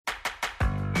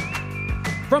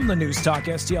From the News Talk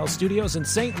STL studios in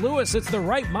St. Louis, it's the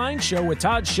Right Mind Show with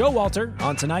Todd Showalter.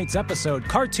 On tonight's episode,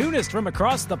 cartoonist from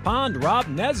across the pond, Rob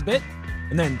Nesbitt.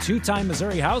 And then two-time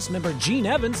Missouri House member Gene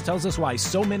Evans tells us why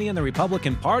so many in the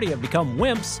Republican Party have become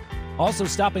wimps. Also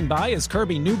stopping by is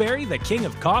Kirby Newberry, the king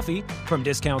of coffee, from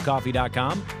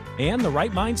DiscountCoffee.com. And the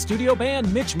Right Mind studio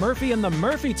band, Mitch Murphy and the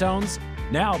Murphy Tones.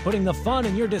 Now, putting the fun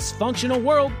in your dysfunctional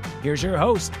world, here's your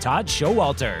host, Todd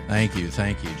Showalter. Thank you,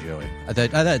 Joey.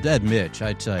 That Mitch,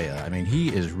 I tell you, I mean, he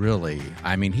is really,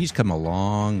 he's come a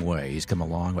long way. He's come a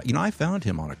long way. You know, I found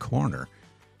him on a corner,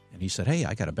 and he said, hey,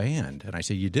 I got a band. And I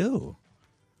said, you do?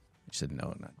 He said,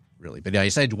 no, not really. But I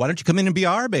said, why don't you come in and be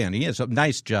our band? He is. So,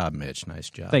 nice job, Mitch.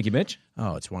 Nice job. Thank you, Mitch.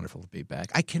 Oh, it's wonderful to be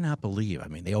back. I cannot believe,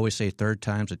 they always say third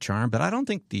time's a charm, but I don't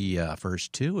think the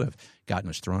first two have gotten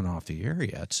us thrown off the air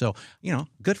yet. So,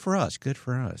 good for us. Good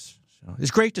for us. So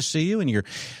it's great to see you in your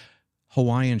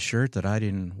Hawaiian shirt that I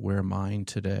didn't wear mine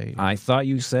today. I thought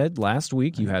you said last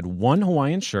week you had one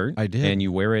Hawaiian shirt. I did. And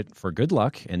you wear it for good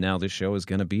luck, and now this show is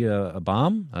going to be a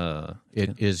bomb?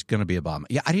 It is going to be a bomb.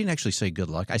 Yeah, I didn't actually say good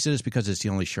luck. I said it's because it's the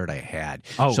only shirt I had.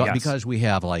 Oh, so yes. Because we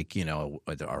have, on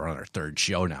our third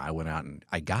show now, I went out and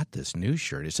I got this new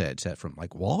shirt. It's from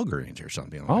Walgreens or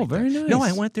something like that. Oh, very nice. No,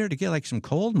 I went there to get some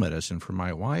cold medicine for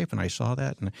my wife, and I saw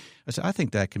that, and I said, I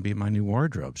think that can be my new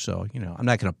wardrobe. So, I'm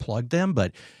not going to plug them,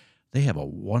 but they have a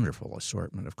wonderful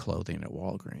assortment of clothing at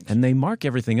Walgreens. And they mark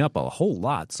everything up a whole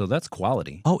lot, so that's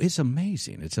quality. Oh, it's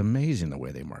amazing. It's amazing the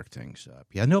way they mark things up.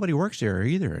 Yeah, nobody works there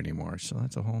either anymore, so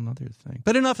that's a whole other thing.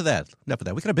 But enough of that. We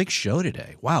got a big show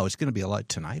today. Wow, it's going to be a lot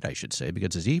tonight, I should say,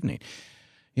 because it's evening.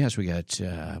 Yes, we got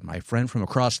my friend from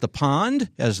across the pond,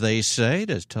 as they say.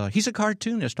 He's a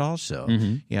cartoonist also.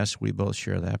 Mm-hmm. Yes, we both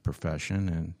share that profession,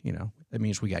 and, that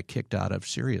means we got kicked out of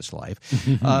serious life.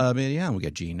 We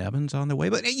got Gene Evans on the way.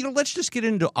 But, let's just get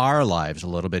into our lives a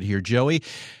little bit here, Joey.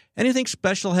 Anything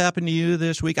special happened to you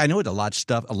this week? I know a lot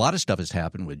of stuff has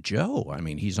happened with Joe.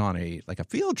 He's on a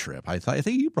field trip. I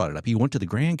think you brought it up. He went to the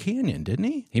Grand Canyon, didn't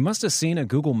he? He must have seen a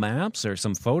Google Maps or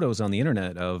some photos on the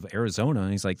internet of Arizona.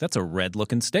 He's like, that's a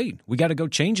red-looking state. We got to go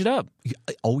change it up.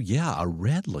 Oh, yeah, a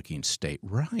red-looking state.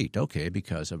 Right, okay,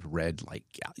 because of red,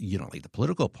 the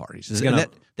political parties.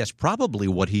 That's probably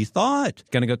what he thought.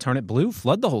 Going to go turn it blue,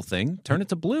 flood the whole thing, turn it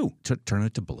to blue. Turn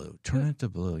it to blue. Turn it to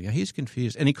blue. Yeah, he's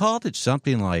confused. And he called it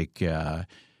something like,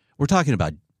 we're talking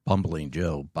about bumbling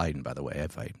Joe Biden, by the way,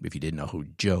 if you didn't know who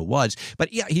Joe was.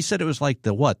 But yeah, he said it was like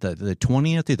the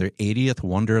 20th, either 80th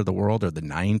wonder of the world or the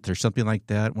 9th or something like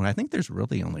that, when I think there's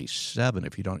really only 7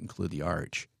 if you don't include the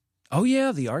arch. Oh,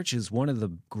 yeah, the arch is one of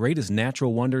the greatest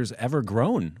natural wonders ever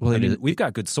grown. Well, we've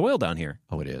got good soil down here.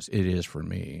 Oh, it is. It is for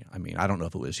me. I don't know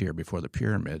if it was here before the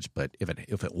pyramids, but if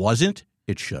it wasn't,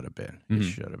 it should have been. Mm-hmm. It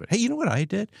should have been. Hey, you know what I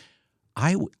did?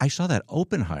 I saw that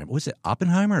Oppenheimer. Was it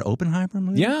Oppenheimer or Oppenheimer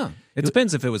movie? Yeah. It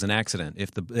depends if it was an accident.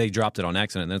 If they dropped it on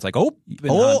accident, then it's like,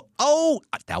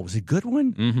 that was a good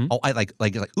one. Mm-hmm. Oh, I like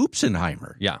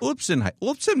Oopsenheimer. Yeah.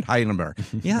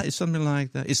 Oopsenheimer. Yeah, it's something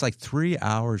like that. It's like 3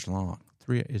 hours long.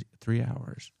 3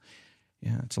 hours.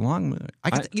 Yeah, it's a long movie.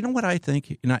 You know what I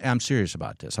think? And I'm serious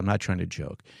about this. I'm not trying to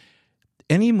joke.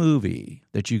 Any movie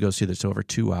that you go see that's over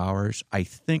 2 hours, I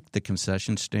think the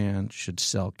concession stand should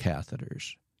sell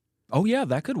catheters. Oh, yeah,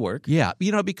 that could work. Yeah,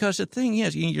 because the thing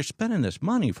is, you're spending this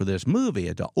money for this movie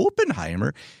at the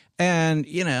Oppenheimer, and,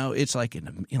 it's like,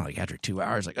 after 2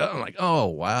 hours, oh,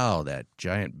 wow, that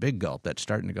giant big gulp that's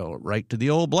starting to go right to the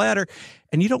old bladder,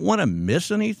 and you don't want to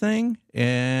miss anything,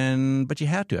 but you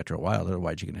have to after a while,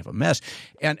 otherwise you can have a mess.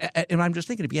 And I'm just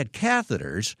thinking, if you had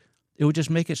catheters, it would just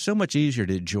make it so much easier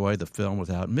to enjoy the film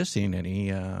without missing any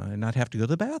and not have to go to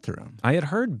the bathroom. I had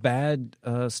heard bad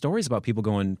stories about people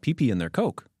going pee-pee in their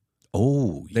Coke.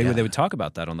 Oh, yeah. They would talk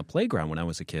about that on the playground when I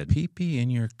was a kid. Pee-pee in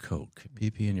your Coke.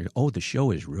 Pee-pee in your... Oh, the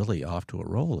show is really off to a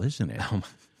roll, isn't it?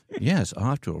 Yes,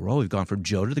 off to a roll. We've gone from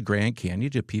Joe to the Grand Canyon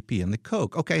to pee-pee in the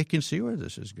Coke. Okay, I can see where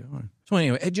this is going. So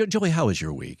anyway, Joey, how was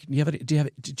your week? Did you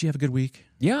have a good week?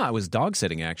 Yeah, I was dog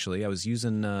sitting, actually. I was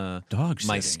using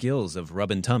my skills of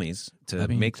rubbing tummies to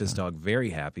make this dog very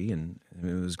happy, and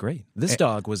it was great. This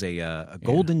dog was a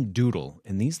golden doodle,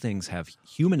 and these things have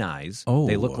human eyes. Oh.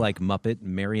 They look like Muppet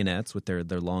marionettes with their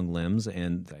long limbs,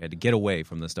 and I had to get away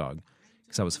from this dog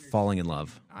because I was falling in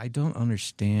love. I don't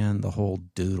understand the whole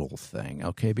doodle thing,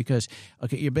 okay? Because,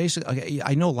 you're basically,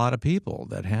 I know a lot of people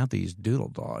that have these doodle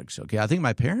dogs, okay? I think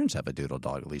my parents have a doodle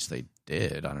dog, at least they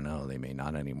did. I don't know, they may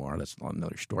not anymore. That's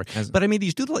another story. But,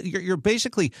 these doodle, you're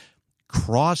basically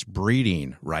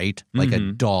crossbreeding, right? Like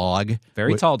a dog.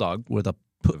 Very tall dog. With a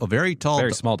very tall.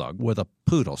 Very small dog. With a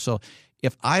poodle. So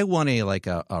if I want a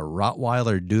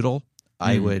Rottweiler doodle,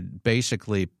 I would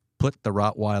basically put the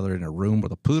Rottweiler in a room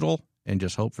with a poodle and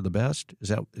just hope for the best? Is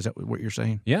that what you're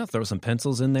saying? Yeah, throw some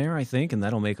pencils in there, I think, and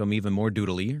that'll make them even more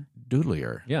doodlier.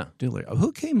 Doodlier. Yeah. Doodlier.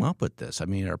 Who came up with this? I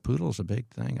mean, are poodles a big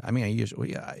thing? I mean, a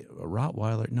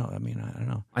Rottweiler. No, I mean, I don't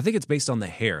know. I think it's based on the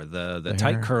hair. The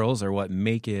tight hair. curls are what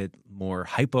make it more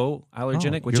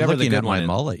hypoallergenic, Oh, whichever you're looking the good at my one.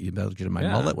 mullet. You better look at my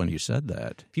mullet when you said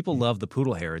that. People love the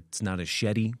poodle hair. It's not as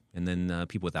sheddy, and then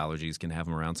people with allergies can have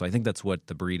them around. So I think that's what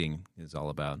the breeding is all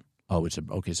about. Oh,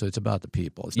 okay. So it's about the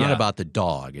people. It's not about the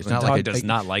dog. It's the not dog like does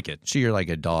not like it. So you're like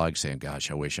a dog saying, "Gosh,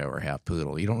 I wish I were half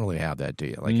poodle." You don't really have that, do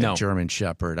you? Like No. a German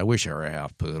Shepherd. I wish I were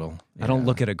half poodle. I don't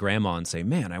look at a grandma and say,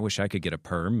 "Man, I wish I could get a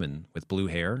perm and with blue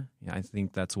hair." Yeah, I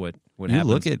think that's what happens. You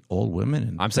look at old women,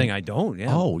 and I'm saying I don't.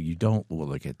 Yeah. Oh, you don't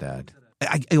look at that.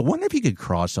 I wonder if you could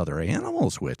cross other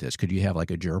animals with this. Could you have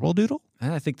like a gerbil doodle?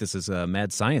 I think this is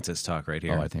mad scientist talk right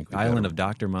here. Oh, I think we Island better- of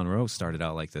Dr. Monroe started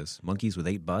out like this. Monkeys with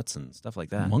 8 butts and stuff like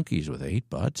that. Monkeys with 8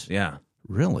 butts? Yeah.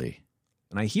 Really?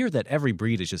 And I hear that every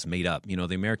breed is just made up. You know,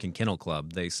 the American Kennel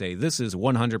Club, they say this is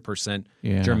 100%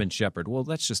 German Shepherd. Well,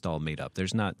 that's just all made up.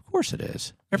 There's not. Of course it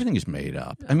is. Everything is made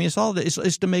up. I mean,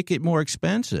 it's to make it more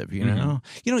expensive, you know?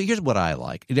 Mm-hmm. You know, here's what I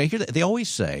like. I hear that they always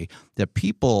say that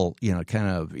people, kind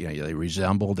of, they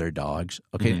resemble their dogs.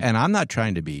 Okay. Mm-hmm. And I'm not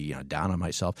trying to be, down on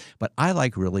myself, but I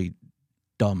like really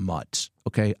dumb mutts.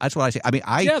 Okay. That's what I say. I mean,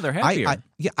 they're happier.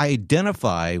 I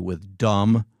identify with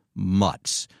dumb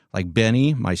mutts. Like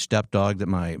Benny, my stepdog that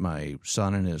my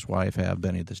son and his wife have,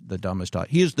 Benny, the dumbest dog.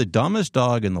 He is the dumbest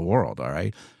dog in the world, all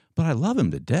right? But I love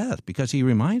him to death because he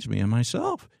reminds me of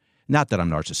myself. Not that I'm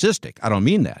narcissistic. I don't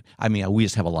mean that. I mean, we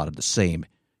just have a lot of the same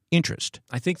interest.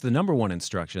 I think the number one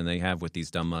instruction they have with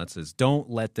these dumb mutts is don't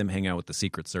let them hang out with the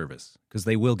Secret Service because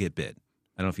they will get bit.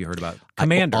 I don't know if you heard about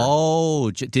Commander.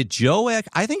 Did Joe?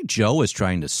 I think Joe was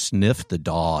trying to sniff the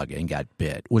dog and got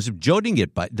bit. Joe didn't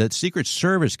get bit? The Secret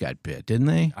Service got bit, didn't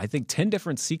they? I think 10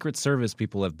 different Secret Service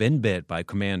people have been bit by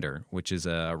Commander, which is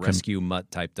a rescue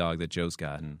mutt type dog that Joe's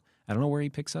got. And I don't know where he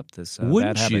picks up this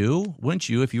bad habit. Wouldn't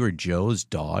you, if you were Joe's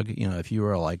dog, if you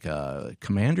were like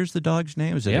Commander's the dog's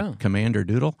name? Is it Commander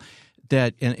Doodle?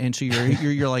 That and so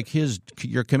you're like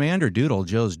your Commander Doodle,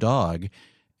 Joe's dog.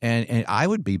 And I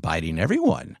would be biting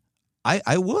everyone.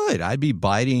 I would. I'd be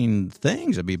biting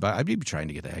things. I'd be trying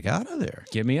to get the heck out of there.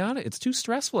 Get me out of it. It's too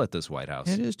stressful at this White House.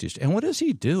 It is just. And what does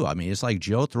he do? I mean, it's like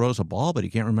Joe throws a ball, but he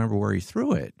can't remember where he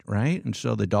threw it, right? And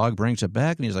so the dog brings it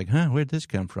back, and he's like, "Huh? Where'd this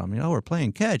come from? We're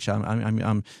playing catch.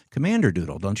 I'm Commander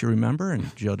Doodle. Don't you remember?"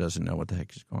 And Joe doesn't know what the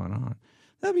heck is going on.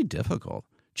 That'd be difficult.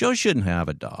 Joe shouldn't have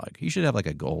a dog. He should have like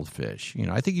a goldfish.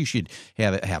 I think you should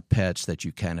have pets that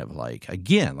you kind of like,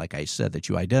 again, like I said, that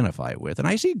you identify with. And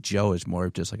I see Joe as more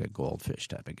of just like a goldfish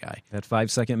type of guy. That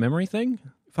 5-second memory thing?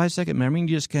 5-second memory, you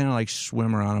just kind of like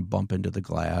swim around and bump into the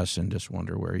glass and just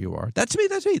wonder where you are. That's me.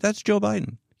 That's Joe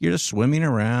Biden. You're just swimming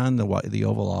around the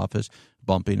Oval Office,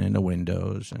 bumping into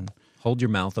windows and hold your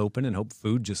mouth open and hope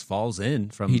food just falls in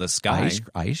from the sky.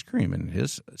 Ice cream in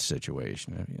his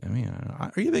situation. I mean,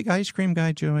 are you a big ice cream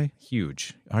guy, Joey?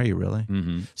 Huge. Are you really?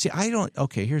 Mm-hmm. See, I don't.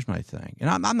 Okay, here's my thing, and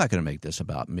I'm not going to make this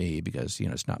about me because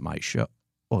it's not my show.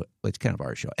 Well, it's kind of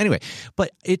our show anyway.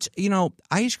 But it's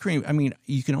ice cream. I mean,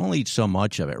 you can only eat so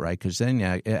much of it, right? Because then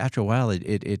after a while,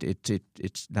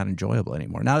 it's not enjoyable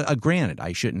anymore. Now, granted,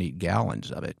 I shouldn't eat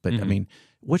gallons of it, but I mean,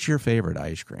 what's your favorite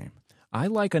ice cream? I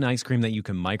like an ice cream that you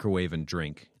can microwave and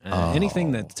drink.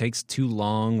 Anything that takes too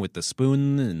long with the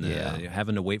spoon and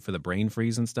having to wait for the brain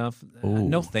freeze and stuff,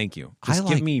 no thank you. Just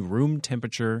give me room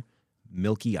temperature,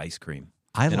 milky ice cream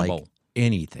in a bowl.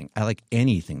 Anything. I like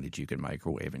anything that you can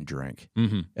microwave and drink.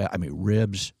 Mm-hmm. I mean,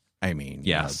 ribs. I mean,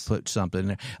 put something in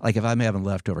there. Like if I'm having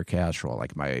leftover casserole,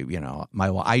 like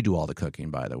I do all the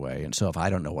cooking, by the way. And so if I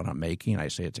don't know what I'm making, I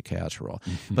say it's a casserole.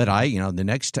 Mm-hmm. But the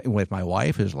next time with my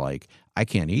wife is like, I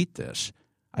can't eat this.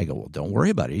 I go, well, don't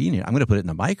worry about it. I'm going to put it in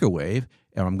the microwave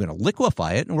and I'm going to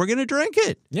liquefy it and we're going to drink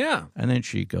it. Yeah. And then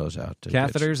she goes out to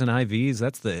catheters and IVs.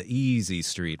 That's the easy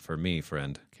street for me,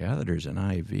 friend. Catheters and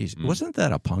IVs. Mm. Wasn't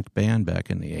that a punk band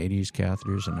back in the 80s,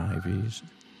 Catheters and IVs?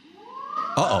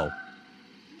 Uh-oh.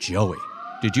 Joey,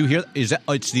 did you hear?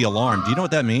 It's the alarm. Do you know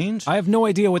what that means? I have no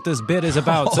idea what this bit is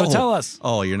about, so tell us.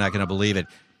 Oh, you're not going to believe it.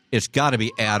 It's got to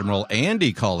be Admiral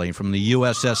Andy calling from the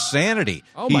USS Sanity.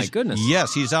 Oh, my goodness.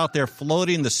 Yes, he's out there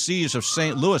floating the seas of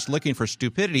St. Louis looking for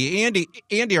stupidity.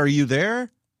 Andy, are you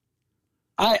there?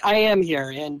 I am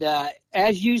here, and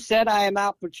as you said, I am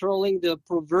out patrolling the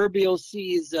proverbial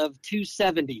seas of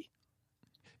 270.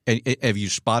 And have you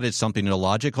spotted something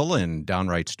illogical and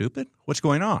downright stupid? What's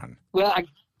going on? Well,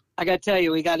 I got to tell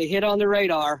you, we got a hit on the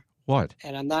radar. What?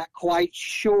 And I'm not quite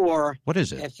sure. What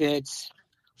is it? If it's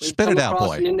spit it out,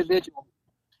 boy. An individual,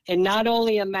 and not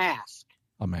only a mask.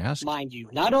 A mask, mind you,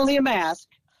 not only a mask,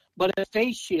 but a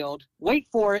face shield, wait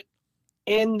for it,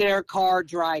 in their car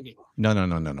driving. No.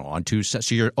 On two.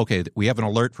 So you're okay. We have an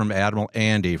alert from Admiral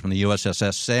Andy from the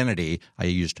USS Sanity. I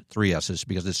used 3 S's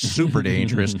because it's super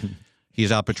dangerous.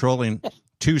 He's out patrolling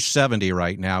 270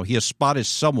 right now. He has spotted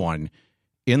someone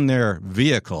in their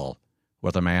vehicle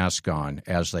with a mask on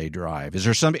as they drive. Is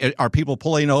there some? Are people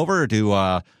pulling over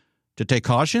to take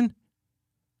caution?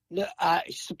 No,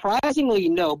 surprisingly,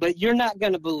 no. But you're not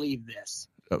going to believe this.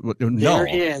 No.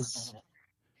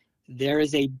 There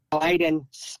is a Biden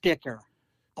sticker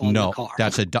on the car.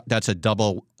 That's a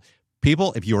double.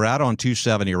 People, if you're out on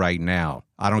 270 right now,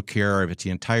 I don't care if it's the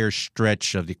entire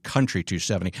stretch of the country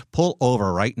 270, pull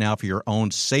over right now for your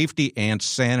own safety and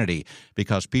sanity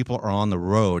because people are on the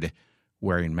road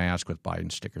wearing masks with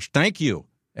Biden stickers. Thank you,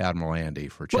 Admiral Andy,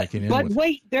 for checking in. But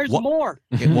wait, there's more.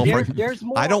 There's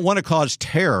more. I don't want to cause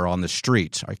terror on the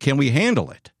streets. Can we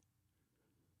handle it?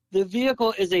 The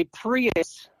vehicle is a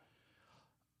Prius.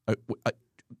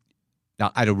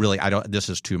 Now, this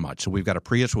is too much. So we've got a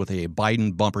Prius with a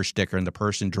Biden bumper sticker, and the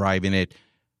person driving it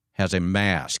has a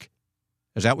mask.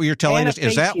 Is that what you're telling us?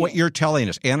 Is that what you're telling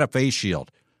us? And a face shield.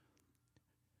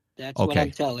 That's what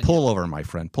I'm telling you. Pull over, my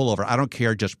friend. Pull over. I don't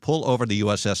care. Just pull over the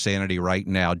USS Sanity right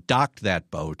now. Dock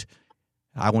that boat.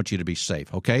 I want you to be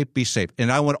safe, okay? Be safe.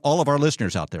 And I want all of our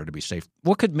listeners out there to be safe.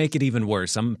 What could make it even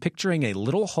worse? I'm picturing a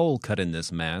little hole cut in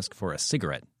this mask for a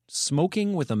cigarette.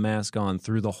 Smoking with a mask on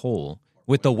through the hole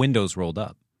with the windows rolled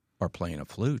up. Or playing a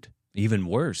flute. Even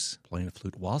worse. Playing a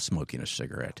flute while smoking a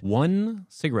cigarette. 1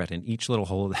 cigarette in each little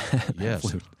hole of that yes.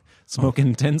 flute.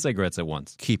 Smoking 10 cigarettes at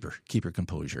once. Keep your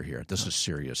composure here. This is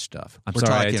serious stuff. I'm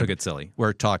sorry I took it silly.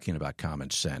 We're talking about common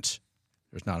sense.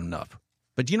 There's not enough.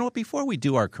 But you know what? Before we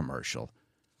do our commercial,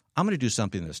 I'm going to do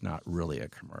something that's not really a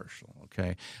commercial,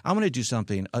 okay? I'm going to do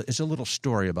something, it's a little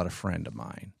story about a friend of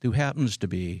mine who happens to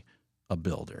be a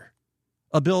builder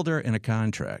and a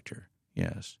contractor,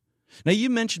 yes. Now, you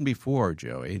mentioned before,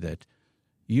 Joey, that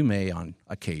you may on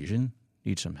occasion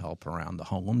need some help around the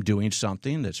home doing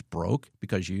something that's broke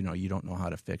because you don't know how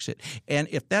to fix it. And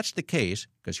if that's the case,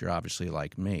 because you're obviously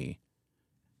like me,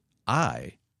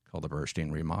 I call the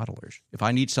Burstein Remodelers. If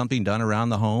I need something done around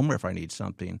the home or if I need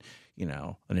something,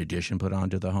 an addition put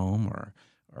onto the home or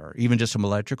even just some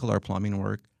electrical or plumbing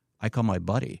work, I call my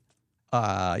buddy.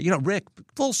 Rick,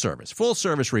 full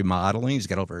service remodeling. He's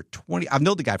got over 20. I've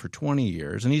known the guy for 20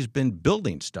 years, and he's been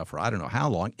building stuff for I don't know how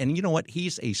long. And you know what?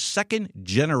 He's a second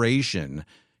generation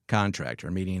contractor,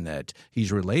 meaning that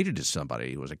he's related to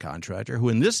somebody who was a contractor who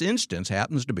in this instance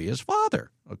happens to be his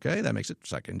father. Okay, that makes it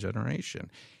second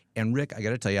generation. And Rick, I got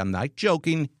to tell you, I'm not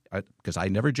joking because I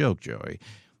never joke, Joey.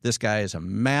 This guy is a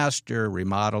master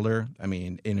remodeler. I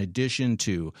mean, in addition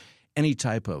to any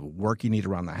type of work you need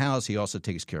around the house, he also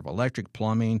takes care of electric,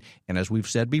 plumbing, and as we've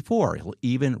said before, he'll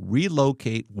even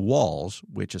relocate walls,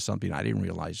 which is something I didn't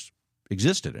realize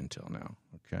existed until now.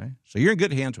 Okay, so you're in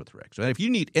good hands with Rick. So if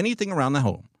you need anything around the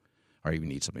home, or you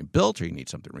need something built, or you need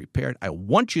something repaired, I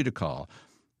want you to call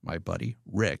my buddy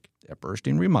Rick at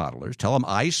Burstein Remodelers. Tell him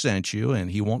I sent you, and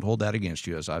he won't hold that against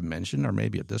you, as I've mentioned, or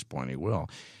maybe at this point he will.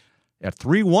 At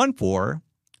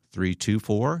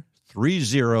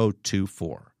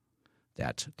 314-324-3024.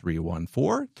 That's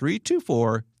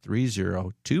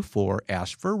 314-324-3024.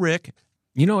 Ask for Rick.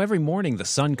 Every morning the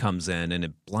sun comes in and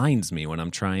it blinds me when I'm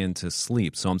trying to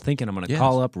sleep. So I'm thinking I'm going to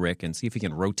call up Rick and see if he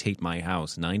can rotate my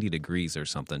house 90 degrees or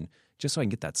something just so I can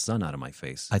get that sun out of my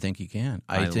face. I think he can.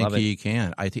 I think he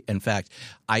can. In fact,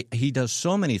 he does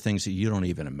so many things that you don't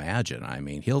even imagine. I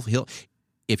mean, he'll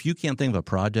if you can't think of a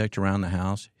project around the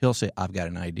house, he'll say, I've got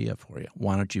an idea for you.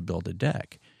 Why don't you build a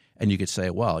deck? And you could say,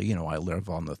 well, I live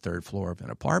on the 3rd floor of an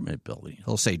apartment building.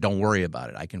 He'll say, don't worry about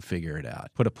it. I can figure it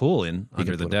out. Put a pool in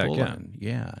under the deck,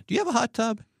 Yeah. Do you have a hot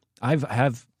tub? I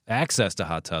have access to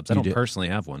hot tubs. I don't personally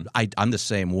have one. I'm the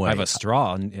same way. I have a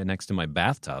straw next to my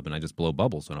bathtub, and I just blow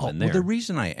bubbles when I'm in there. Well, the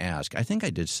reason I ask, I think I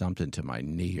did something to my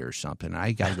knee or something.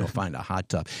 I got to go find a hot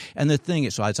tub. And the thing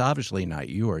is, so it's obviously not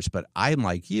yours, but I'm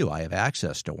like you. I have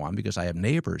access to one because I have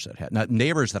neighbors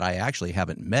that I actually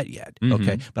haven't met yet. Mm-hmm.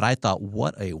 Okay, but I thought,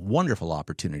 what a wonderful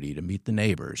opportunity to meet the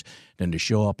neighbors than to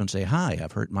show up and say, hi,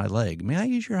 I've hurt my leg. May I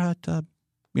use your hot tub?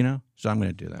 So I'm going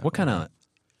to do that. What kind of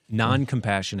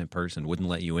non-compassionate person wouldn't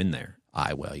let you in there?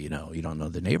 You don't know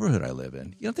the neighborhood I live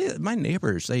in. My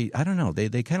neighbors, I don't know,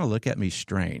 they kind of look at me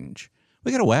strange.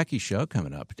 We got a wacky show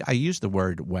coming up. I use the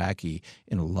word wacky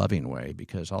in a loving way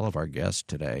because all of our guests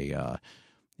today,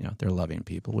 they're loving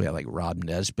people. We have like Rob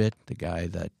Nesbitt, the guy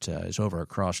that is over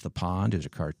across the pond, who's a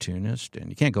cartoonist, and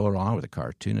you can't go wrong with a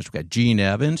cartoonist. We got Gene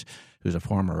Evans, who's a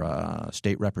former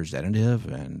state representative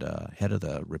and head of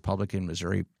the Republican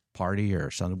Missouri Party or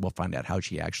something. We'll find out how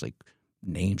she actually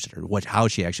names it or how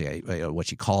she actually what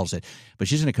she calls it. But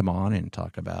she's going to come on and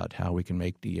talk about how we can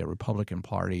make the Republican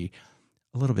Party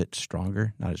a little bit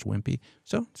stronger, not as wimpy.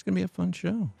 So it's going to be a fun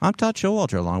show. I'm Todd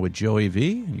Showalter along with Joey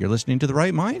V. You're listening to The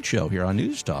Right Mind Show here on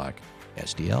News Talk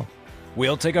STL.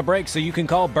 We'll take a break so you can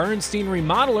call Bernstein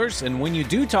Remodelers, and when you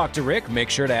do talk to Rick, make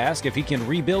sure to ask if he can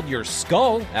rebuild your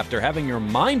skull after having your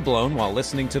mind blown while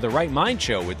listening to The Right Mind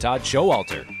Show with Todd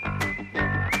Showalter.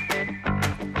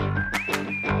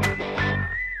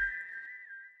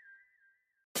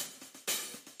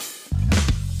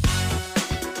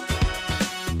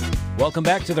 Welcome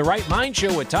back to The Right Mind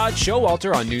Show with Todd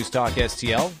Showalter on News Talk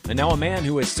STL. And now a man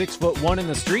who is 6'1" in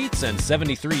the streets and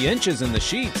 73 inches in the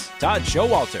sheets, Todd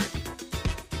Showalter.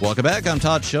 Welcome back. I'm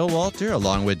Todd Showalter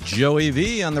along with Joey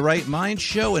V on The Right Mind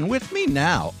Show. And with me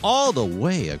now, all the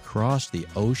way across the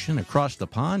ocean, across the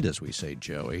pond, as we say,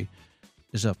 Joey,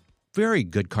 is a very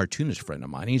good cartoonist friend of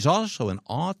mine. He's also an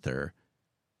author,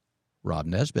 Rob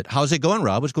Nesbitt. How's it going,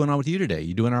 Rob? What's going on with you today?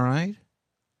 You doing all right?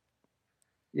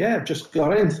 Yeah, I've just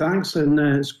got in, thanks, and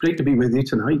it's great to be with you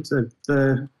tonight.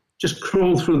 I've just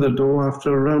crawled through the door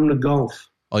after a round of golf.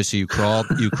 Oh, so you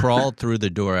crawled through the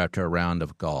door after a round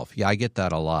of golf. Yeah, I get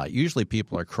that a lot. Usually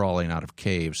people are crawling out of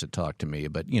caves to talk to me,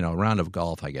 but, a round of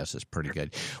golf, I guess, is pretty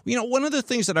good. One of the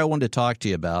things that I wanted to talk to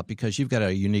you about, because you've got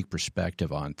a unique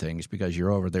perspective on things, because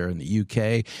you're over there in the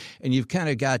UK, and you've kind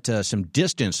of got some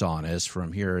distance on us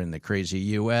from here in the crazy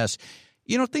U.S.,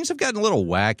 things have gotten a little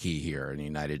wacky here in the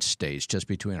United States, just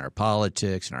between our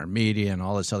politics and our media and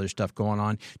all this other stuff going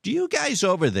on. Do you guys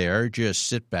over there just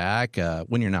sit back,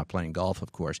 when you're not playing golf,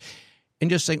 of course, and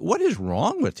just think, what is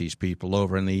wrong with these people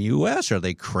over in the U.S.? Are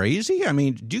they crazy? I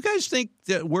mean, do you guys think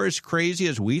that we're as crazy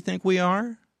as we think we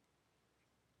are?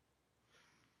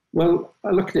 Well,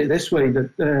 I look at it this way,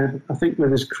 that I think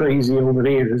we're as crazy over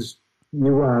here as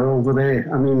you are over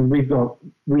there. I mean,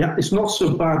 it's not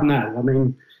so bad now. I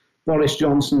mean, Boris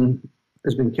Johnson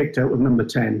has been kicked out of number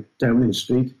 10 Downing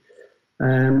Street.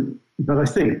 But I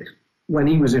think when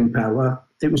he was in power,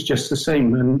 it was just the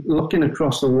same. And looking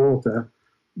across the water,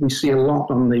 we see a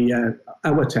lot on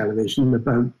our television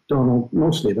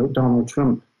mostly about Donald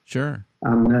Trump. Sure.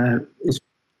 And it's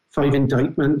 5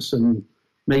 indictments, and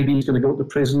maybe he's going to go to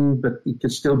prison, but he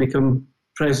could still become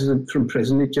president from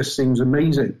prison. It just seems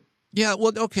amazing. Yeah,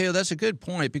 well, okay, that's a good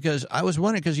point, because I was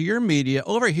wondering, because your media,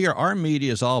 over here, our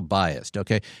media is all biased,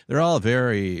 okay? They're all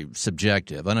very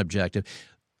subjective, unobjective.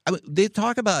 They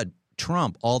talk about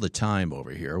Trump all the time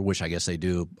over here, which I guess they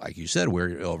do, like you said,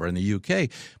 we're over in the UK.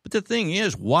 But the thing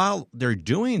is, while they're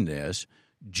doing this,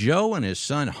 Joe and his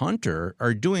son Hunter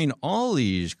are doing all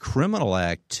these criminal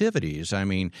activities. I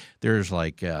mean, there's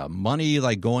like money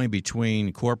like going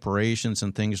between corporations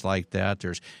and things like that.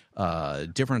 There's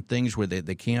different things where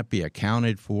they can't be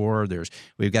accounted for.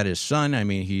 We've got his son. I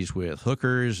mean, he's with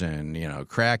hookers and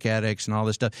crack addicts and all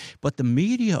this stuff. But the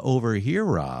media over here,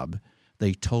 Rob,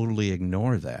 they totally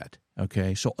ignore that.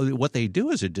 Okay, so what they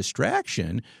do is a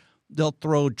distraction. They'll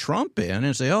throw Trump in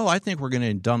and say, "Oh, I think we're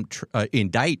going to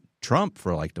indict Trump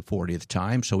for like the 40th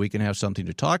time so we can have something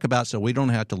to talk about so we don't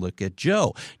have to look at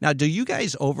Joe." Now, do you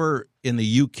guys over in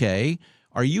the UK,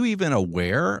 are you even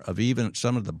aware of even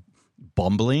some of the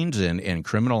bumblings and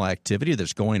criminal activity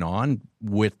that's going on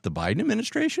with the Biden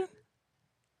administration?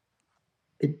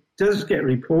 It does get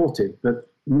reported,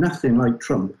 but nothing like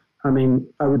Trump. I mean,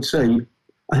 I would say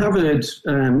I have heard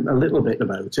a little bit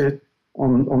about it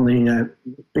on the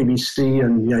BBC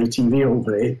and the ITV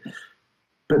over here,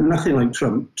 but nothing like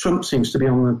Trump. Trump seems to be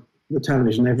on the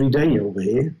television every day over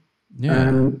here,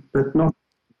 but not.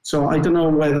 So I don't know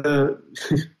whether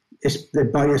they're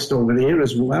biased over here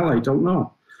as well. I don't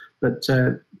know, but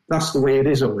that's the way it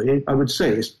is over here. I would say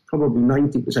it's probably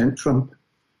 90% Trump.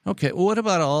 Okay, well, what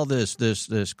about all this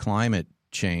climate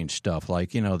change stuff?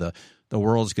 Like, the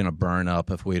world's going to burn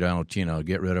up if we don't,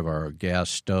 get rid of our gas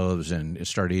stoves and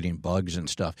start eating bugs and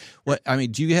stuff.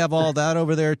 Do you have all that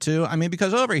over there too? I mean,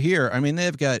 because over here,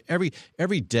 they've got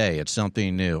every day it's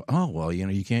something new. Oh, well,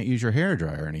 you can't use your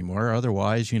hairdryer anymore.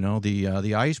 Otherwise,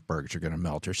 the icebergs are going to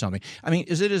melt or something. I mean,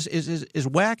 is it as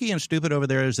wacky and stupid over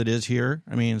there as it is here?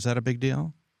 I mean, is that a big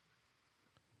deal?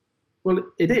 Well,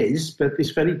 it is, but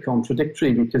it's very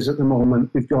contradictory, because at the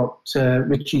moment we've got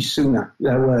Rishi Sunak,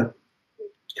 our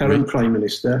current Prime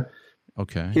Minister,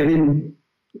 giving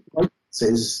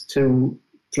licenses to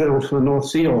drill for North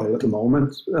Sea oil at the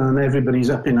moment, and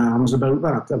everybody's up in arms about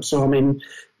that. So, on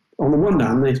the one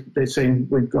hand, they're saying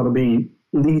we've got to be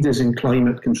leaders in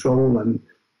climate control and,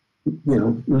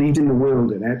 leading the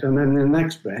world in it, and then in the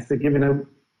next breath, they're giving out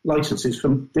licenses for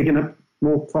digging up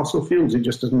more fossil fuels. It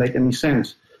just doesn't make any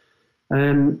sense.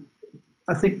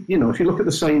 I think, if you look at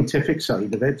the scientific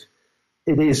side of it,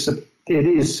 it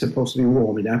is supposed to be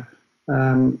warming up.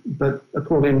 But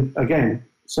according, again,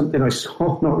 something I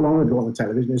saw not long ago on the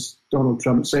television is Donald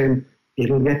Trump saying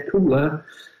it'll get cooler.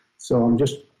 So I'm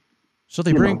just, so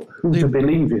they bring who to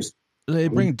believe is. They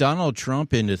bring Donald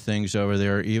Trump into things over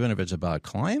there, even if it's about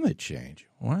climate change.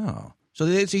 Wow. So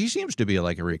he seems to be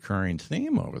like a recurring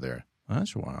theme over there.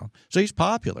 That's wild. So he's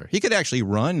popular. He could actually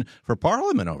run for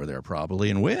parliament over there probably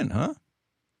and win, huh?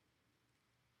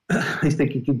 I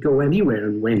think he could go anywhere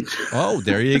and win. Oh,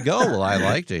 there you go. Well, I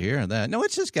like to hear that. No,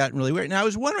 it's just gotten really weird. Now, I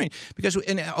was wondering, because,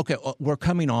 we're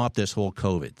coming off this whole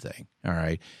COVID thing, all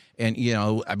right? And,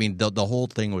 I mean, the whole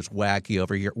thing was wacky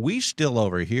over here. We still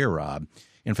over here, Rob.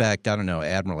 In fact, I don't know,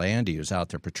 Admiral Andy was out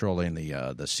there patrolling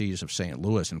the seas of St.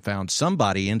 Louis and found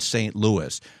somebody in St.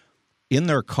 Louis in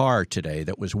their car today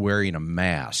that was wearing a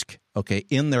mask, okay,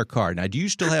 in their car. Now, do you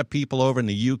still have people over in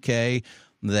the UK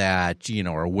that,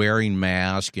 are wearing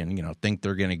masks and, think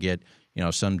they're going to get,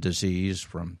 some disease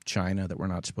from China that we're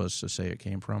not supposed to say it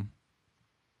came from?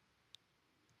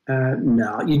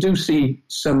 No, you do see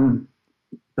some,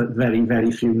 but very,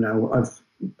 very few now. I've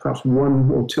perhaps one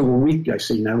or two a week I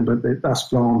see now, but that's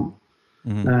gone.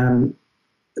 Mm-hmm.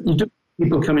 You do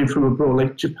people coming from abroad,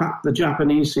 like Japan. The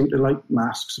Japanese seem to like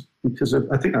masks because of,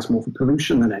 I think that's more for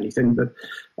pollution than anything, but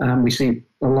we see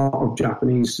a lot of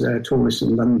Japanese tourists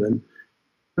in London.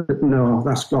 But no,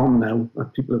 that's gone now.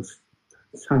 People have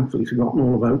thankfully forgotten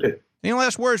all about it. Any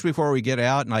last words before we get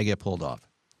out and I get pulled off?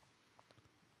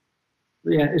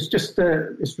 Yeah, it's just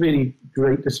it's really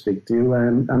great to speak to you,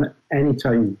 and any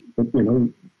time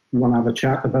you want to have a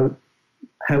chat about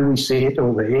how we see it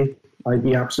over here, I'd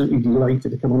be absolutely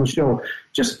delighted to come on the show.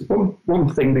 Just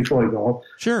one thing before I go.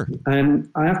 Sure.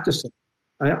 I have to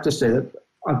say that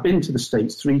I've been to the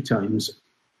States 3 times,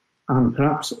 and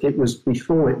perhaps it was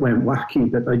before it went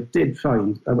wacky that I did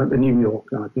find I went to New York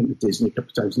and I've been to Disney a couple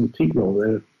of times, and the people over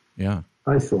there, yeah,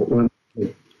 I thought were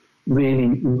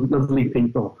really lovely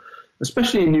people.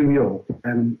 Especially in New York,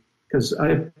 because I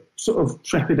have sort of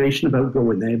trepidation about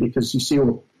going there because you see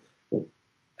all the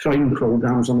crime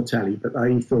programs on the telly, but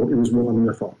I thought it was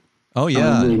wonderful. Oh,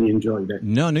 yeah. I really enjoyed it.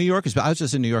 No, New York is – I was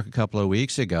just in New York a couple of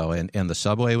weeks ago, and the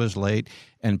subway was late,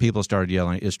 and people started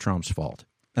yelling, it's Trump's fault.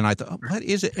 And I thought, what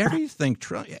is it? Everything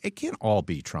Trump – it can't all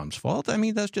be Trump's fault. I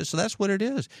mean, that's what it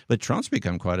is. But Trump's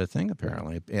become quite a thing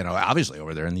apparently, obviously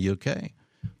over there in the UK.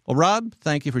 Well, Rob,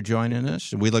 thank you for joining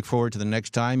us. We look forward to the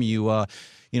next time you're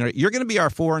going to be our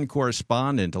foreign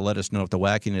correspondent to let us know if the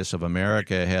wackiness of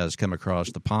America has come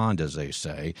across the pond, as they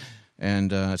say.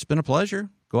 And it's been a pleasure.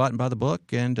 Go out and buy the book.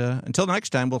 And until next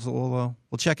time, we'll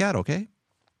check out. Okay.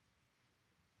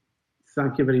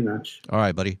 Thank you very much. All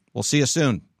right, buddy. We'll see you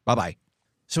soon. Bye-bye.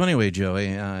 So anyway,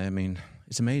 Joey, I mean,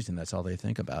 it's amazing. That's all they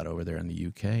think about over there in the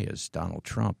UK is Donald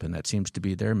Trump, and that seems to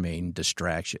be their main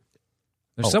distraction.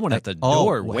 There's someone at the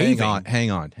door waving.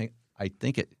 Hang on. I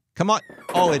think it – come on.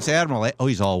 Oh, it's Admiral – oh,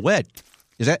 he's all wet.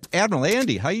 Is that Admiral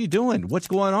Andy? How you doing? What's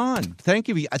going on? Thank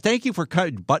you for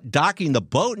docking the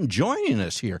boat and joining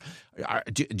us here.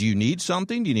 Do you need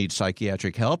something? Do you need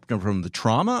psychiatric help from the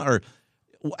trauma? Or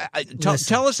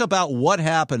tell us about what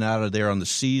happened out of there on the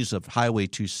seas of Highway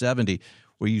 270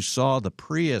 where you saw the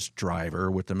Prius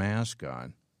driver with the mask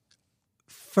on.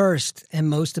 First and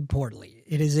most importantly,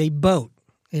 it is a boat.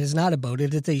 It is not a boat.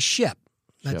 It is a ship.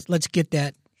 Let's get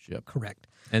that correct.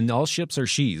 And all ships are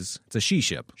she's. It's a she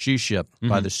ship. She ship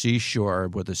by the seashore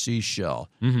with a seashell.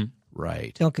 Mm-hmm.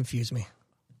 Right. Don't confuse me.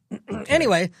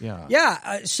 Anyway,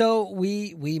 so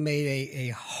we made a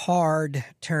hard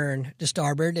turn to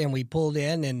starboard, and we pulled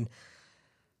in. And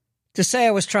to say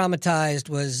I was traumatized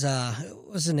was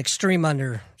an extreme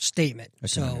understatement.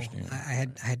 I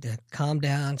had to calm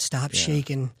down, stop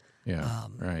shaking. Yeah,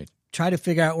 right. Try to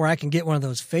figure out where I can get one of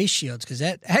those face shields because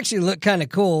that actually looked kind of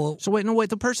cool. So wait,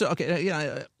 the person,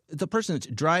 the person that's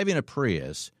driving a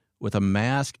Prius with a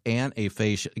mask and a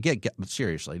face shield. Get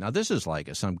seriously. Now this is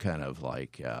like some kind of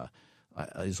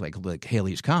it's like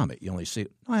Halley's Comet. You only see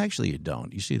no, actually you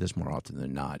don't. You see this more often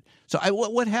than not. So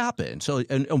what happened? So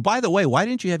and by the way, why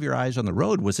didn't you have your eyes on the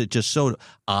road? Was it just so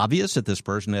obvious that this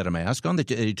person had a mask on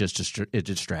that it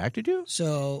distracted you?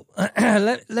 So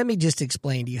let me just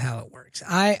explain to you how it works.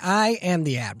 I am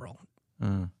the admiral.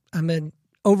 I'm an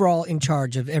overall in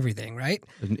charge of everything, right?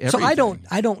 So I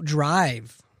don't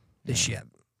drive the ship,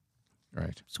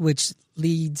 right? Which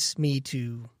leads me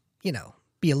to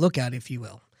be a lookout, if you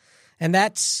will. And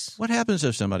that's... What happens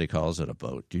if somebody calls it a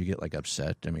boat? Do you get,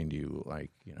 upset? I mean, do you,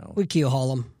 We keel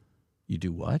haul them. You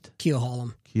do what? Keel haul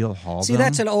them. Keel haul them? See,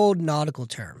 that's an old nautical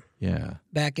term. Yeah.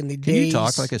 Back in the days... Can you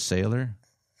talk like a sailor?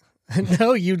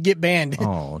 No, you'd get banned.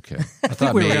 Oh, okay. I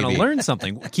think we were going to learn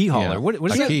something. Key hauler. Yeah.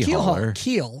 What is that?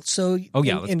 Keel. So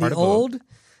in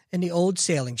the old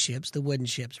sailing ships, the wooden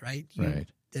ships, right? Right.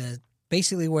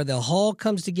 Basically, where the hull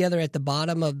comes together at the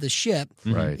bottom of the ship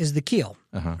is the keel.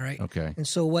 Right. Okay. And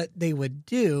so what they would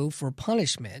do for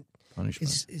punishment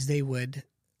is they would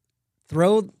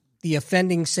throw the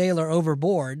offending sailor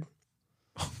overboard,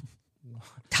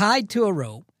 tied to a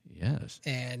rope. Yes.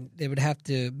 And they would have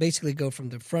to basically go from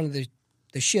the front of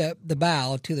the ship, the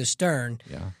bow, to the stern.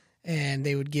 Yeah. And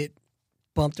they would get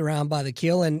bumped around by the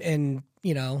keel. And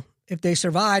you know, if they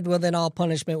survived, well, then all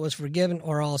punishment was forgiven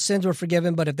or all sins were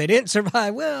forgiven. But if they didn't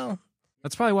survive, well...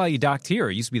 That's probably why you docked here.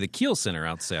 It used to be the Keel Center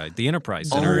outside, the Enterprise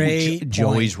Center.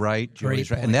 Joey's right.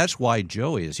 Joey's right. And that's why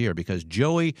Joey is here, because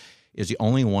Joey is the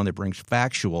only one that brings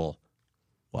factual,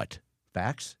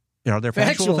 facts? Are there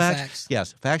factual facts?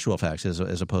 Yes, factual facts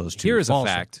as opposed to Here's false.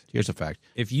 A fact. Here's a fact.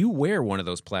 If you wear one of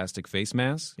those plastic face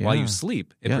masks while you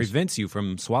sleep, it prevents you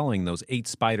from swallowing those 8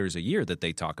 spiders a year that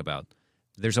they talk about.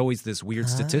 There's always this weird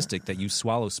statistic that you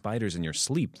swallow spiders in your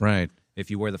sleep. Right.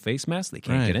 If you wear the face mask, they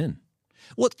can't get in.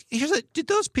 Well, did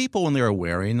those people, when they were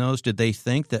wearing those, did they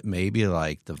think that maybe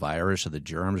like the virus or the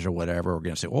germs or whatever were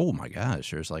going to say, oh, my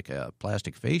gosh, there's like a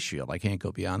plastic face shield. I can't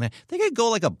go beyond that. They could go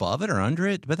like above it or under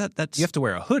it, but that's... You have to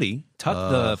wear a hoodie,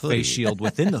 tuck the face shield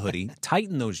within the hoodie,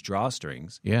 tighten those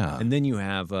drawstrings, and then you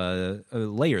have a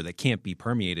layer that can't be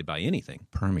permeated by anything.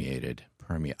 Permeated.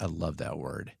 I love that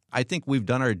word. I think we've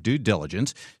done our due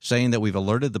diligence, saying that we've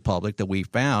alerted the public that we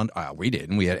found, we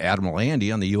didn't, we had Admiral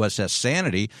Andy on the USS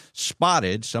Sanity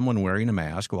spotted someone wearing a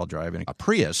mask while driving a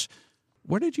Prius.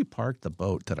 Where did you park the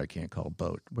boat that I can't call a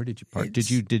boat? Where did you park? Did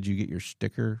you get your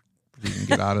sticker so you can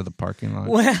get out of the parking lot?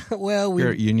 Well, we...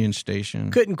 You're at Union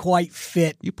Station. Couldn't quite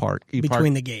fit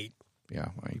between the gate. Yeah,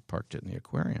 well, you parked it in the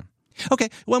aquarium. Okay,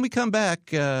 when we come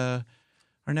back...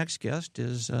 our next guest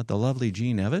is the lovely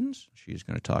Jean Evans. She's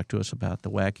going to talk to us about the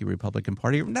wacky Republican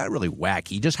Party. Not really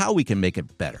wacky, just how we can make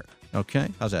it better. Okay?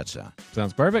 How's that sound?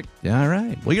 Sounds perfect. Yeah, all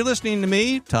right. Well, you're listening to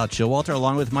me, Todd Showalter,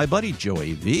 along with my buddy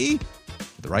Joey V.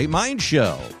 The Right Mind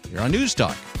Show here on News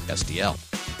Talk, STL.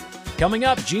 Coming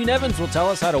up, Jean Evans will tell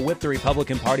us how to whip the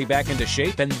Republican Party back into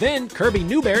shape, and then Kirby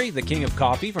Newberry, the king of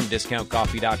coffee from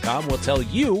DiscountCoffee.com, will tell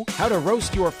you how to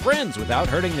roast your friends without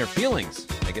hurting their feelings.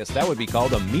 I guess that would be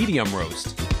called a medium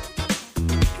roast.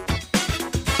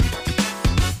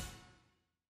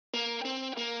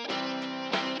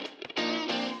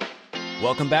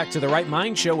 Welcome back to The Right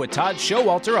Mind Show with Todd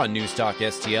Showalter on News Talk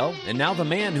STL. And now the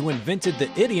man who invented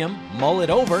the idiom, mull it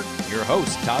over, your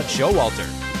host, Todd Showalter.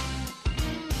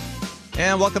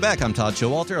 And welcome back. I'm Todd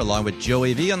Showalter, along with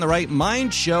Joey V on The Right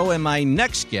Mind Show. And my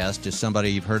next guest is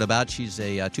somebody you've heard about. She's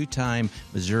a two-time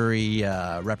Missouri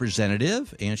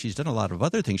representative, and she's done a lot of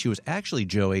other things. She was actually,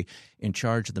 Joey, in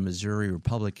charge of the Missouri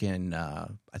Republican, I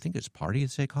think it's party,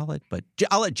 as they call it. But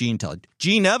I'll let Jean tell it.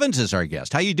 Jean Evans is our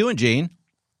guest. How you doing, Jean?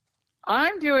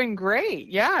 I'm doing great.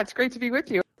 Yeah, it's great to be with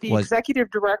you. The executive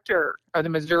director of the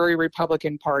Missouri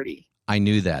Republican Party. I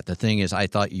knew that. The thing is, I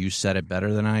thought you said it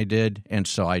better than I did, and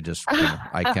so I just,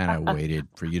 I kind of waited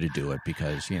for you to do it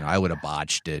because, I would have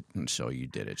botched it, and so you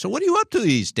did it. So what are you up to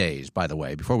these days, by the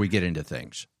way, before we get into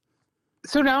things?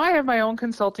 So now I have my own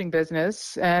consulting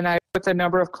business, and I work with a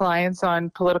number of clients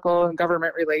on political and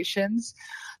government relations.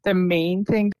 The main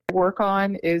thing I work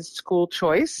on is school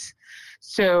choice.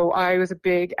 So I was a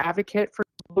big advocate for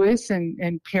choice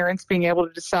and parents being able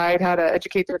to decide how to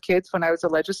educate their kids when I was a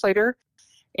legislator.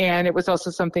 And it was also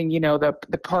something,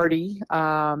 the party,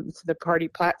 the party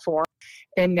platform.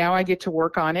 And now I get to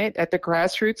work on it at the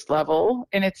grassroots level.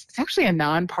 And it's actually a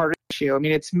nonpartisan issue. I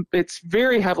mean, it's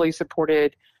very heavily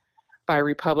supported by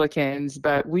Republicans,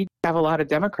 but we have a lot of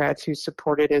Democrats who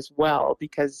support it as well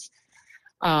because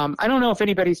I don't know if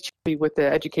anybody's happy with the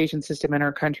education system in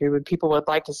our country, but people would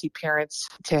like to see parents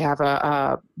to have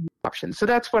a option. So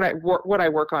that's what I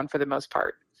work on for the most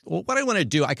part. Well, what I want to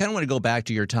do, I kind of want to go back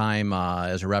to your time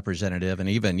as a representative and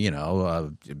even,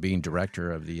 being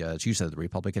director of the, as you said, the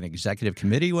Republican Executive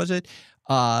Committee, was it?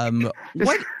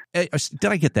 What did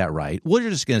I get that right? We're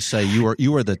just going to say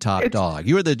you were the top dog.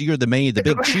 You're the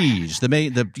big cheese,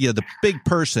 the big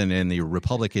person in the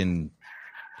Republican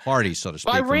Party, so to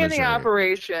speak. Well, I ran the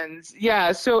operations.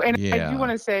 Yeah. So, I do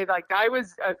want to say, I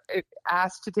was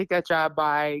asked to take that job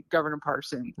by Governor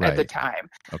Parson at the time.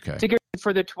 Okay. To get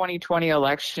for the 2020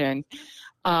 election.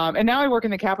 And now I work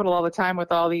in the Capitol all the time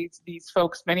with all these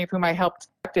folks, many of whom I helped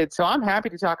elected. So I'm happy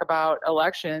to talk about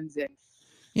elections and,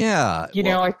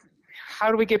 how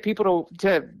do we get people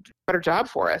to better job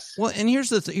for us? Well, and here's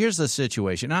the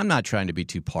situation. I'm not trying to be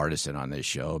too partisan on this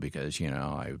show because,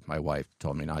 my wife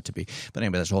told me not to be. But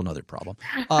anyway, that's a whole other problem.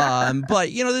 But,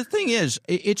 the thing is,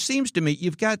 it seems to me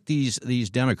you've got these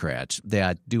Democrats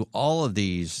that do all of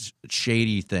these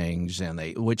shady things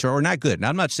which are not good. Now,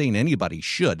 I'm not saying anybody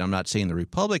should. I'm not saying the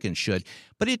Republicans should.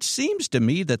 But it seems to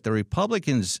me that the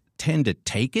Republicans tend to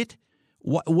take it.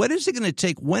 What is it going to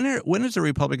take? When is the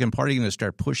Republican Party going to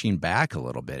start pushing back a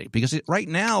little bit? Because right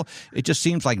now it just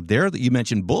seems like you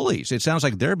mentioned bullies. It sounds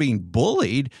like they're being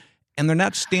bullied and they're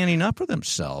not standing up for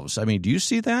themselves. I mean, do you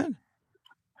see that?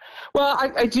 Well,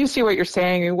 I do see what you're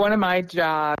saying. In one of my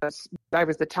jobs, I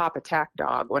was the top attack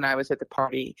dog when I was at the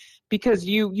party because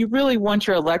you really want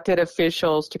your elected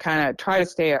officials to kind of try to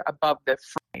stay above the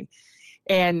fray.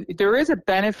 And there is a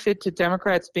benefit to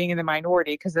Democrats being in the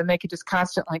minority because then they could just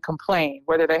constantly complain,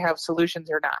 whether they have solutions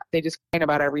or not. They just complain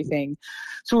about everything.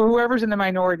 So whoever's in the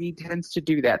minority tends to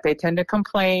do that. They tend to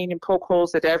complain and poke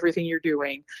holes at everything you're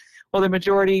doing. Well, the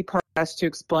majority part has to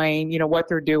explain, what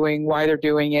they're doing, why they're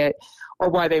doing it, or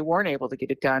why they weren't able to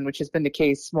get it done, which has been the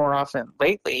case more often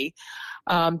lately.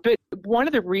 But one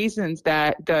of the reasons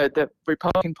that the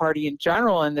Republican Party in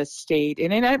general in this state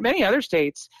and in many other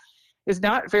states is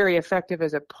not very effective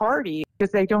as a party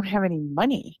because they don't have any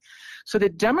money. So the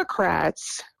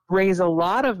Democrats raise a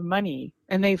lot of money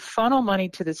and they funnel money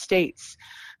to the states.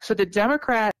 So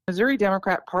the Missouri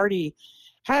Democrat Party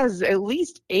has at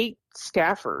least 8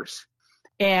 staffers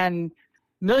and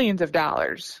millions of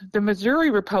dollars. The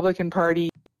Missouri Republican Party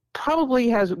probably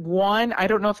has one. I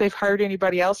don't know if they've hired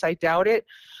anybody else. I doubt it.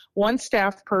 One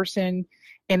staff person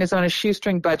and is on a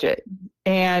shoestring budget.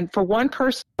 And for one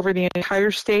person over the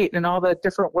entire state and all the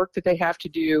different work that they have to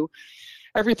do,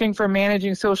 everything from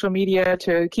managing social media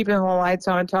to keeping the lights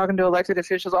on, talking to elected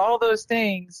officials, all those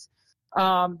things,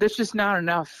 there's just not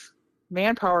enough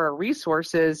manpower or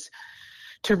resources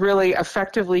to really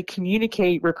effectively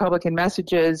communicate Republican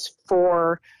messages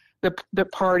for the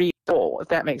party goal, if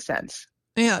that makes sense.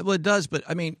 Yeah, well, it does. But,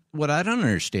 I mean, what I don't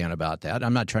understand about that,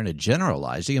 I'm not trying to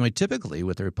generalize. I mean, typically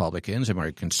with the Republicans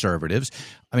and conservatives,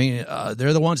 I mean,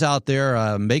 they're the ones out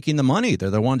there making the money. They're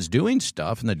the ones doing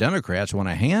stuff, and the Democrats want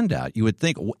a handout. You would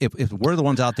think if we're the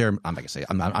ones out there, I'm not going to say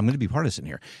I'm going to be partisan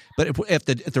here, but if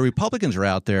the Republicans are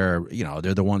out there,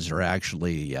 they're the ones that are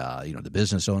actually, the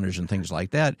business owners and things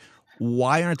like that,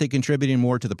 why aren't they contributing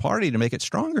more to the party to make it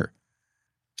stronger?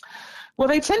 Well,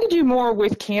 they tend to do more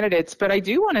with candidates, but I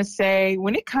do want to say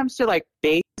when it comes to like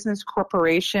business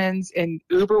corporations and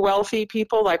uber wealthy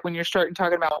people, like when you're starting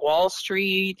talking about Wall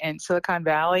Street and Silicon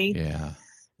Valley,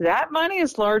 that money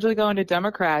is largely going to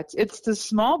Democrats. It's the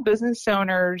small business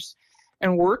owners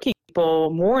and working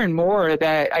people more and more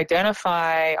that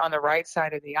identify on the right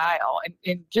side of the aisle.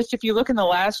 And just if you look in the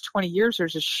last 20 years,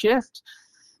 there's a shift.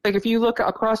 Like if you look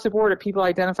across the board at people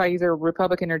identify either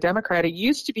Republican or Democrat, it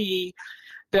used to be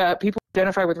the people who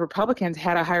identify with Republicans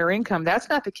had a higher income. That's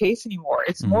not the case anymore.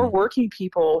 It's more working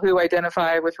people who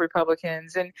identify with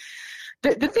Republicans. And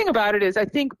the thing about it is I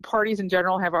think parties in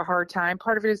general have a hard time.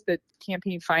 Part of it is the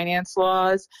campaign finance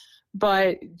laws,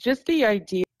 but just the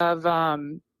idea of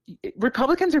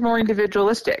Republicans are more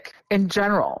individualistic in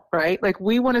general, right? Like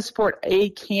we want to support a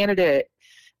candidate,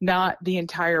 not the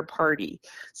entire party.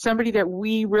 Somebody that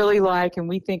we really like and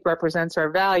we think represents our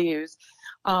values.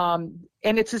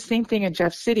 And it's the same thing in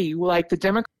Jeff City. Like the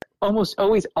Democrats almost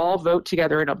always all vote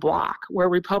together in a block, where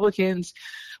Republicans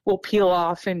will peel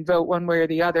off and vote one way or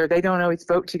the other. They don't always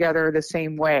vote together the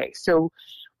same way. So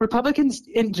Republicans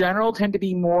in general tend to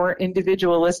be more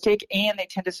individualistic and they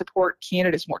tend to support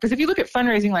candidates more. Because if you look at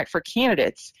fundraising, like for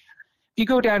candidates, if you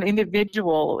go down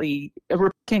individually,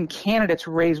 Republican candidates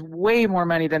raise way more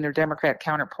money than their Democrat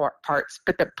counterparts.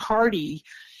 But the party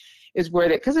is where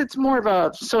because it's more of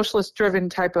a socialist-driven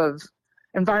type of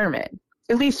environment,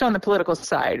 at least on the political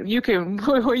side. You can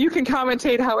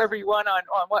commentate however you want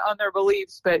on their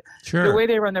beliefs, but the way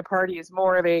they run their party is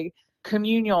more of a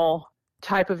communal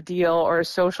type of deal or a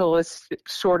socialist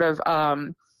sort of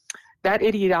that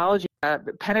ideology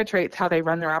penetrates how they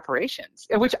run their operations,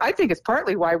 which I think is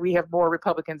partly why we have more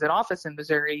Republicans in office in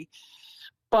Missouri.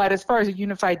 But as far as a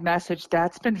unified message,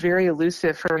 that's been very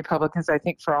elusive for Republicans, I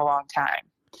think, for a long time.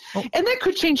 Oh. And that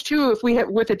could change too if we had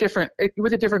with a different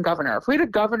governor. If we had a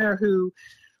governor who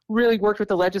really worked with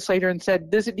the legislator and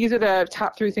said, these are the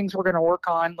top 3 things we're going to work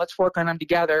on. Let's work on them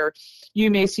together.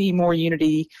 You may see more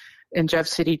unity in Jeff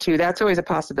City too. That's always a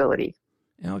possibility.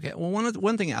 Okay. Well,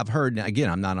 one thing I've heard, again,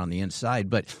 I'm not on the inside,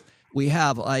 but we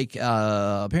have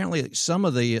apparently some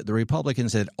of the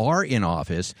Republicans that are in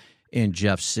office in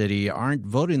Jeff City aren't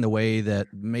voting the way that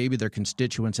maybe their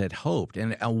constituents had hoped.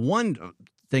 And one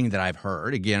thing that I've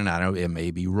heard, again, I know it may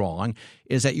be wrong,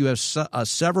 is that you have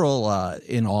several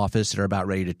in office that are about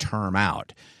ready to term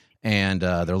out. And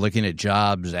they're looking at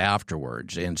jobs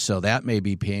afterwards, and so that may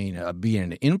be being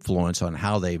an influence on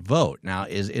how they vote. Now,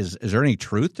 is there any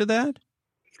truth to that?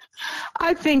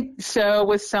 I think so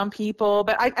with some people,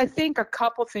 but I think a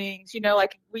couple things.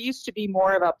 Like we used to be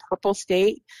more of a purple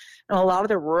state, and a lot of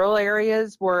the rural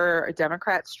areas were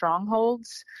Democrat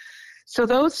strongholds. So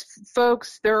those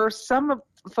folks, there are some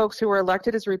folks who were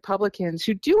elected as Republicans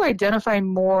who do identify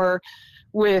more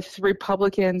with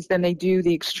Republicans than they do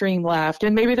the extreme left.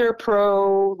 And maybe they're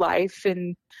pro-life,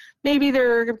 and maybe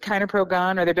they're kind of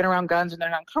pro-gun, or they've been around guns and they're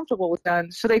not comfortable with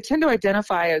guns. So they tend to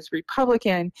identify as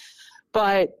Republican,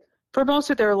 but for most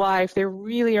of their life, they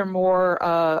really are more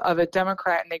of a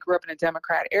Democrat, and they grew up in a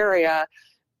Democrat area.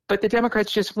 But the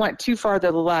Democrats just went too far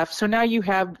to the left. So now you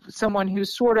have someone who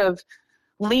sort of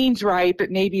leans right, but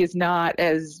maybe is not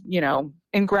as,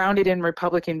 and grounded in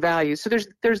Republican values. So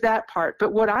there's that part.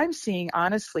 But what I'm seeing,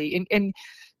 honestly, and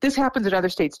this happens in other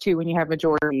states too when you have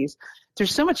majorities,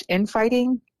 there's so much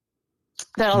infighting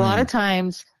that a lot of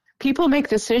times people make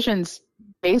decisions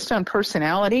based on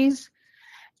personalities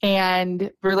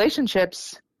and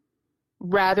relationships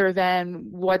rather than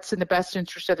what's in the best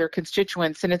interest of their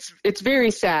constituents. And it's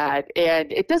very sad.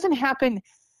 And it doesn't happen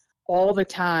all the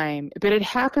time, but it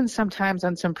happens sometimes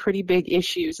on some pretty big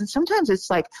issues. And sometimes it's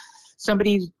like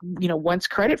somebody, wants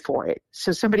credit for it.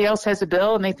 So somebody else has a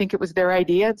bill and they think it was their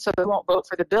idea, and so they won't vote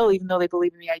for the bill even though they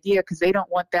believe in the idea because they don't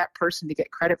want that person to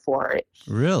get credit for it.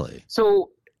 Really?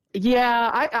 So, yeah,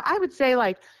 I would say,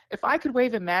 like, if I could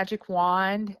wave a magic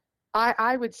wand,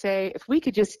 I would say if we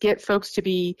could just get folks to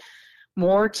be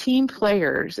more team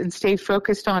players and stay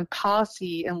focused on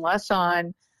policy and less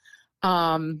on,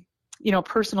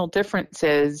 personal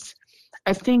differences,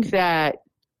 I think that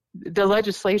the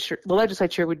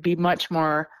legislature would be much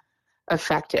more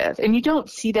effective. And you don't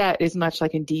see that as much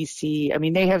like in D.C. I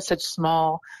mean, they have such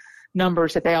small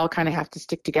numbers that they all kind of have to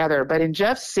stick together. But in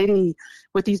Jeff City,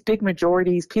 with these big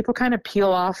majorities, people kind of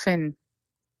peel off and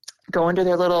go into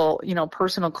their little,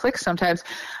 personal cliques sometimes.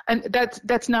 And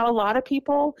that's not a lot of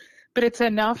people, but it's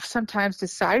enough sometimes to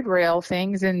side rail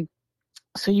things. And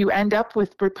so you end up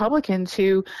with Republicans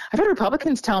who, I've had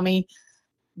Republicans tell me,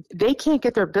 they can't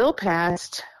get their bill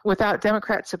passed without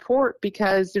Democrat support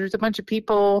because there's a bunch of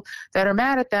people that are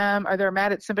mad at them, or they're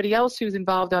mad at somebody else who's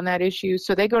involved on that issue.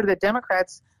 So they go to the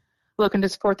Democrats looking to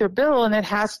support their bill, and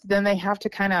then they have to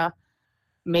kind of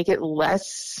make it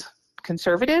less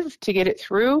conservative to get it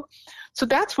through. So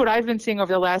that's what I've been seeing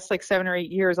over the last 7 or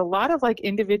 8 years, a lot of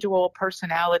individual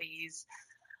personalities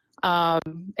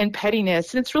and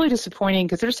pettiness. And it's really disappointing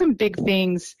because there's some big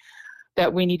things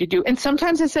that we need to do. And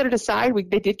sometimes I set it aside.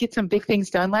 They did get some big things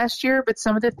done last year, but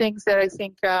some of the things that I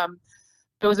think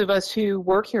those of us who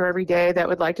work here every day that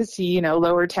would like to see,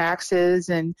 lower taxes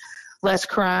and less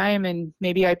crime and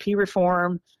maybe IP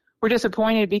reform, we're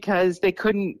disappointed because they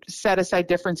couldn't set aside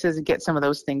differences and get some of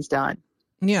those things done.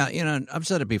 Yeah, I've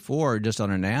said it before, just on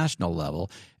a national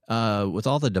level, with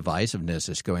all the divisiveness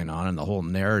that's going on and the whole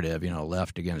narrative,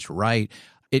 left against right,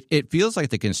 it feels like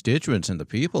the constituents and the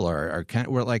people are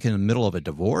we're like in the middle of a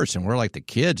divorce, and we're like the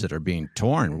kids that are being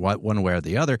torn one way or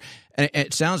the other. And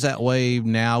it sounds that way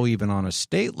now, even on a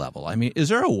state level. I mean, is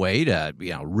there a way to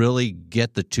really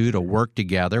get the two to work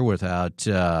together without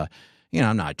I'm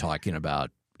not talking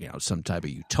about some type of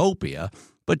utopia,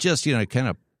 but just kind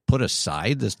of put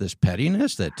aside this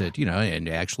pettiness that and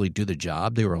actually do the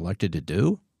job they were elected to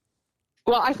do?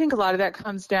 Well, I think a lot of that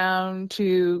comes down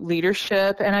to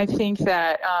leadership. And I think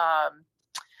that,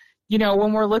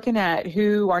 when we're looking at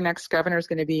who our next governor is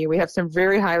going to be, we have some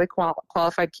very highly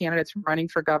qualified candidates running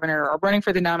for governor or running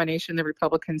for the nomination on the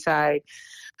Republican side.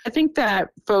 I think that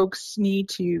folks need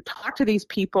to talk to these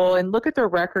people and look at their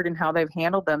record and how they've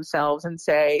handled themselves and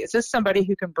say, is this somebody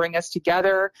who can bring us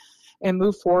together and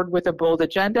move forward with a bold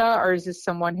agenda, or is this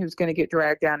someone who's going to get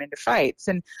dragged down into fights?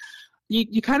 And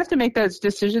you kind of have to make those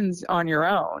decisions on your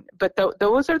own. But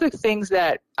those are the things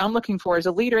that I'm looking for as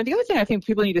a leader. And the other thing I think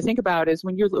people need to think about is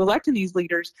when you're electing these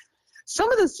leaders,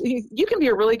 some of this, you can be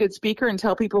a really good speaker and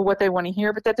tell people what they want to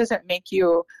hear, but that doesn't make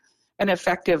you an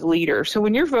effective leader. So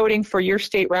when you're voting for your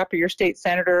state rep or your state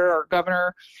senator or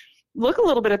governor, look a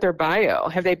little bit at their bio.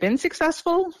 Have they been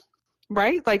successful,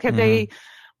 right? Have they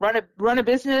run a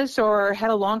business or had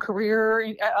a long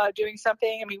career doing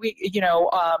something? I mean,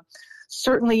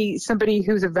 certainly somebody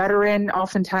who's a veteran,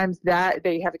 oftentimes that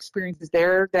they have experiences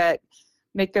there that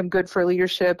make them good for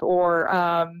leadership. Or,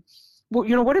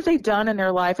 what have they done in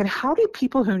their life? And how do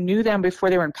people who knew them before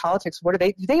they were in politics,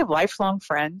 do they have lifelong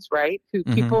friends, right?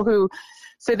 People who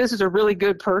say, this is a really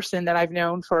good person that I've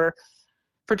known for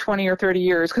for 20 or 30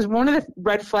 years. Because one of the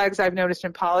red flags I've noticed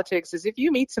in politics is if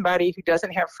you meet somebody who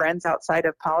doesn't have friends outside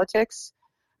of politics,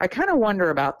 I kind of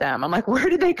wonder about them. I'm like, where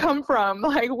did they come from?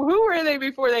 Like, who were they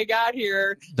before they got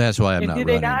here? That's why I'm not running.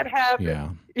 Did they not have? Yeah.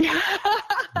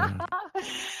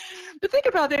 But think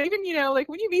about that. Even, like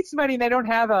when you meet somebody and they don't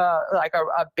have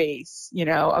a base,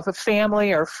 of a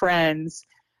family or friends,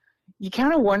 you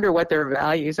kind of wonder what their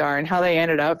values are and how they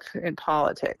ended up in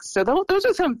politics. So those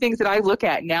are some things that I look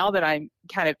at now that I'm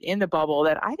kind of in the bubble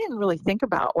that I didn't really think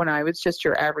about when I was just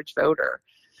your average voter.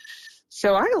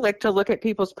 So I like to look at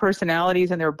people's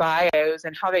personalities and their bios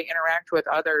and how they interact with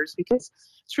others, because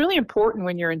it's really important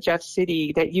when you're in Jeff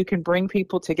City that you can bring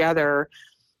people together,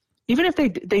 even if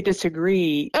they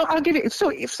disagree. I'll give you,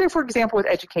 so for example, with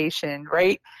education,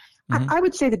 right? Mm-hmm. I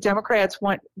would say the Democrats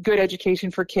want good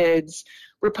education for kids.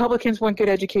 Republicans want good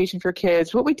education for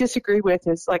kids. What we disagree with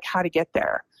is like how to get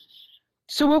there.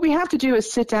 So what we have to do is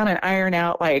sit down and iron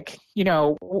out, like,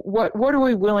 what are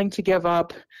we willing to give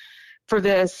up for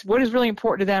this? What is really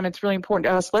important to them? It's really important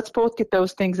to us. Let's both get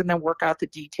those things and then work out the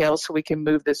details so we can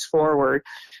move this forward.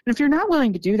 And if you're not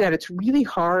willing to do that, it's really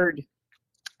hard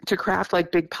to craft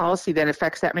like big policy that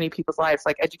affects that many people's lives,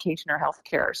 like education or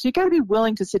healthcare. So you got to be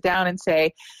willing to sit down and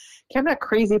say, okay, I'm not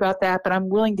crazy about that, but I'm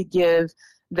willing to give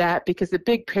that because the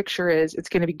big picture is it's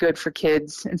going to be good for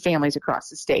kids and families across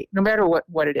the state, no matter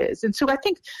what it is. And so I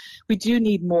think we do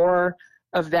need more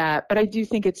of that, but I do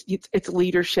think it's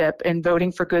leadership and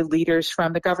voting for good leaders,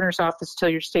 from the governor's office to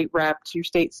your state rep to your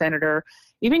state senator,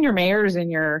 even your mayors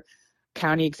and your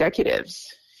county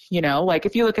executives. Like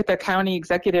if you look at the county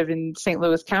executive in St.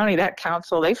 Louis County, that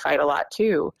council, they fight a lot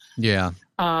too. Yeah.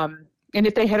 And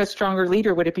if they had a stronger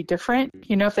leader, would it be different?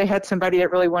 If they had somebody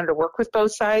that really wanted to work with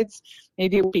both sides,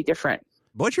 maybe it would be different.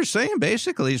 What you're saying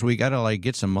basically is we got to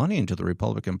get some money into the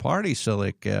Republican Party so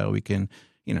we can,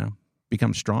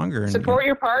 become stronger and support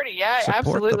your party. Yeah,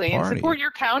 absolutely. And support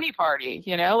your county party,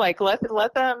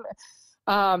 let them,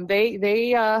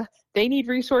 they need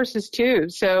resources too.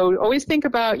 So always think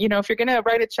about, if you're going to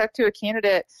write a check to a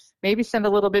candidate, maybe send a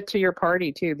little bit to your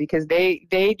party too, because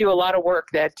they do a lot of work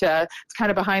that it's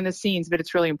kind of behind the scenes, but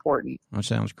it's really important. That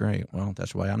sounds great. Well,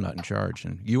 that's why I'm not in charge,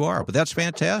 and you are, but that's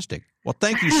fantastic. Well,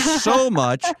 thank you so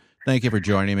much. Thank you for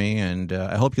joining me, and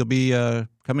I hope you'll be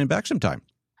coming back sometime.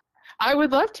 I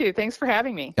would love to. Thanks for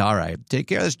having me. All right. Take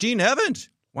care. That's Gene Evans.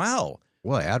 Wow.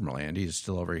 Well, Admiral Andy is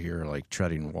still over here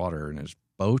treading water in his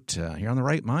boat here on the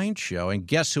Right Mind Show. And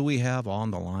guess who we have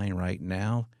on the line right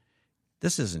now?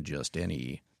 This isn't just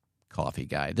any coffee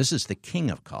guy. This is the king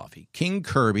of coffee, King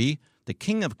Kirby, the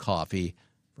king of coffee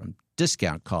from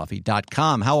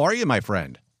discountcoffee.com. How are you, my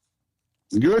friend?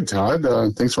 Good, Todd.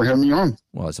 Thanks for having me on.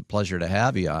 Well, it's a pleasure to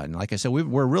have you on. Like I said,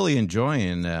 we're really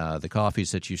enjoying the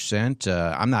coffees that you sent.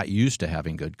 I'm not used to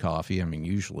having good coffee. I mean,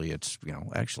 usually it's,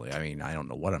 I don't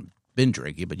know what I'm been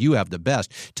drinking, but you have the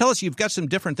best. Tell us, you've got some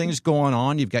different things going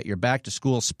on. You've got your back to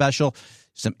school special,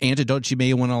 some antidotes you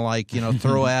may want to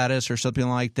throw at us or something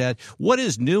like that. What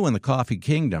is new in the coffee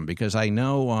kingdom? Because I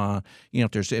know,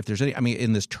 if there's any,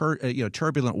 in this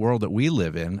turbulent world that we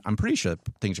live in, I'm pretty sure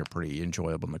things are pretty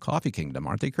enjoyable in the coffee kingdom,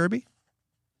 aren't they, Kirby?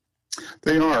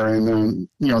 They are, and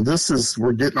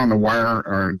we're getting on the wire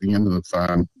or at the end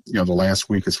of the last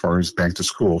week as far as back to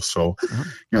school. So,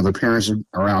 the parents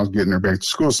are out getting their back to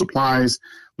school supplies.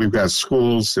 We've got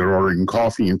schools that are ordering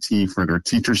coffee and tea for their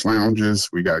teachers' lounges.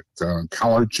 We got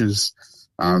colleges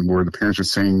where the parents are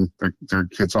sending their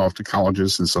kids off to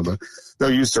colleges, and so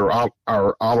they'll use our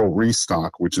auto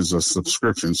restock, which is a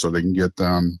subscription, so they can get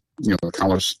the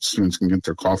college students can get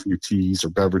their coffee or teas or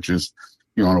beverages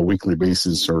on a weekly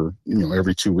basis, or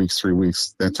every 2 weeks, 3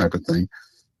 weeks, that type of thing.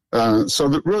 So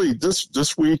that really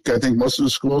this week, I think most of the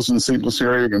schools in the St. Louis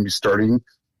area are going to be starting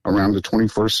around the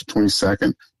 21st to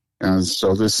 22nd. And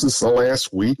so this is the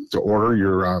last week to order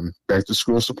your back to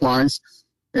school supplies.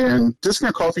 And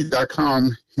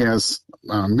discountcoffee.com has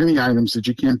many items that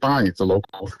you can't buy at the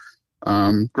local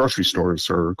grocery stores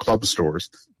or club stores.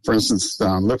 For instance,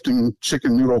 Lipton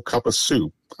chicken noodle cup of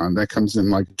soup. That comes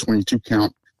in like a 22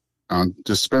 count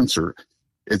dispenser.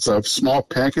 It's a small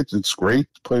package. It's great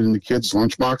to put in the kids'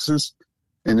 lunch boxes.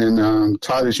 And then,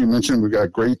 Todd, as you mentioned, we've got a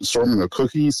great assortment of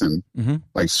cookies and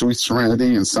like Sweet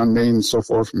Serenity and Sundae and so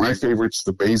forth. My favorite's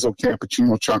the Basil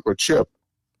Cappuccino Chocolate Chip.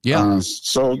 Yeah.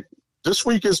 So this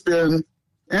week has been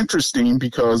interesting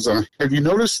because have you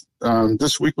noticed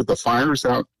this week with the fires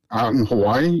out in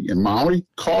Hawaii and Maui,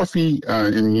 coffee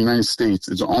in the United States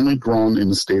is only grown in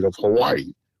the state of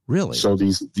Hawaii. Really? So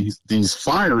these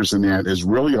fires in that is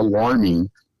really alarming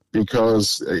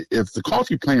because if the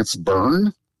coffee plants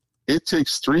burn, it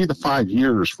takes 3 to 5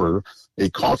 years for a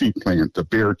coffee plant to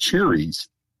bear cherries.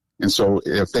 And so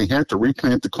if they had to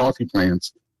replant the coffee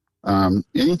plants,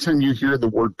 anytime you hear the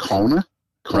word Kona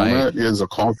is a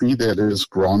coffee that is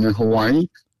grown in Hawaii.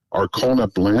 Our Kona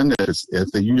blend,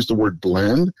 if they use the word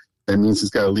blend, that means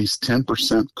it's got at least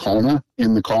 10% Kona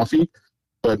in the coffee.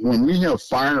 But when we have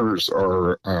fires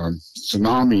or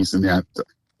tsunamis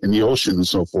in the ocean and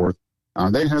so forth,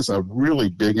 that has a really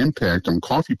big impact on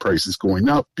coffee prices going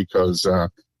up because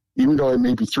even though it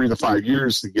may be 3 to 5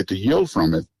 years to get the yield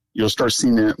from it, you'll start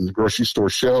seeing that in the grocery store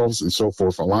shelves and so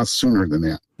forth a lot sooner than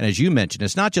that. And as you mentioned,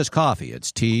 it's not just coffee.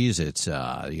 It's teas, it's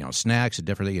snacks,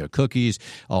 different cookies,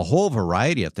 a whole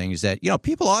variety of things that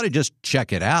people ought to just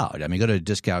check it out. I mean, go to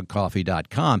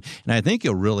discountcoffee.com, and I think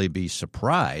you'll really be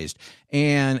surprised.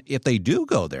 And if they do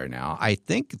go there now, I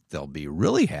think they'll be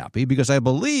really happy because I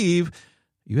believe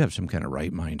you have some kind of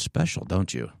Right Mind special,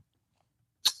 don't you?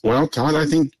 Well, Todd, I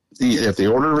think if they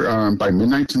order by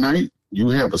midnight tonight, you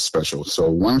have a special.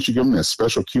 So why don't you give them a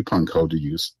special coupon code to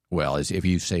use? Well,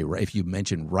 if you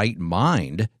mention Right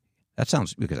Mind, that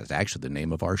sounds, because that's actually the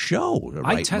name of our show.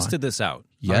 I tested this out.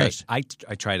 Yes. Okay.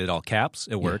 I tried it all caps.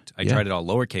 It worked. I tried it all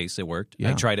lowercase. It worked.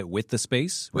 I tried it with the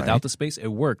space, without the space. It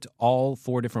worked all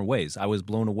 4 different ways. I was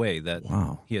blown away that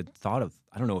he had thought of,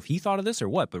 I don't know if he thought of this or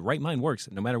what, but Right Mind works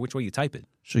no matter which way you type it.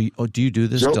 So do you do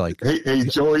this to like... Hey,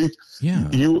 Joey. Yeah.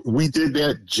 We did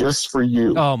that just for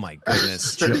you. Oh, my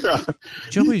goodness.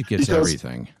 Joey gets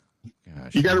everything.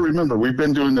 Gosh. You got to remember, we've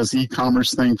been doing this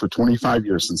e-commerce thing for 25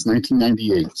 years, since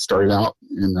 1998. Started out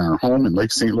in our home in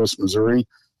Lake St. Louis, Missouri.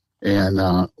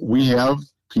 And we have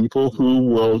people who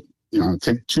will,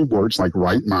 take 2 words like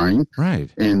Right Mind. Right.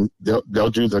 And they'll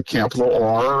do the capital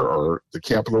R or the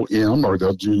capital M, or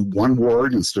they'll do 1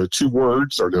 word instead of 2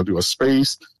 words, or they'll do a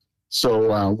space.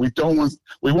 So we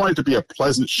want it to be a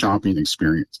pleasant shopping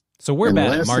experience. So we're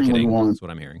bad at marketing, that's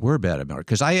what I'm hearing. We're bad at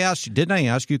marketing. Because didn't I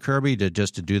ask you, Kirby, to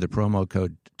do the promo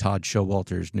code Todd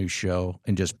Showalter's new show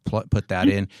and just put that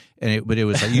in? But it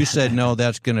was like, you said, no,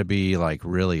 that's going to be like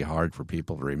really hard for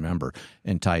people to remember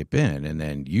and type in. And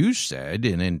then you said,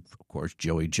 and then of course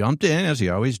Joey jumped in, as he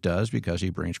always does, because he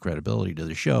brings credibility to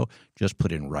the show, just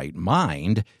put in Right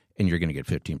Mind and you're going to get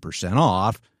 15%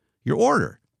 off your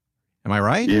order. Am I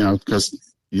right? Yeah, because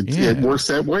it works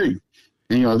that way.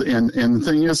 And the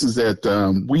thing is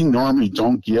that we normally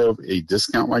don't give a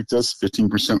discount like this,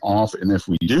 15% off. And if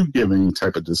we do give any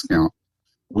type of discount,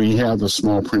 we have the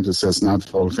small print that says not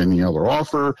to with any other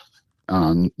offer,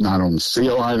 not on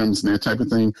sale items and that type of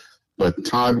thing. But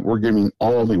Todd, we're giving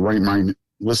all the Right Mind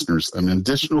listeners an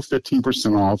additional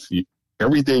 15% off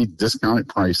everyday discounted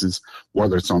prices,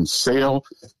 whether it's on sale,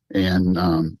 and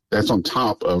that's on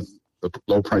top of the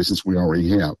low prices we already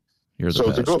have.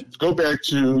 So to go back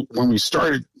to when we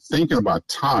started thinking about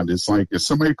Todd, it's like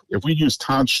if we use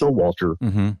Todd Showalter,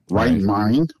 Right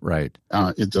Mind, right?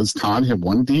 Does Todd have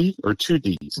 1 D or 2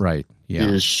 Ds? Right. Yeah.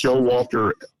 Is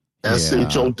Showalter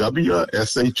SHOW,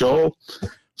 SHO?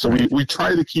 So we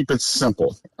try to keep it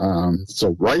simple.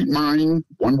 So Right Mind,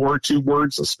 1 word, 2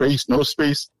 words, a space, no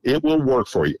space, it will work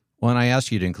for you. Well, and I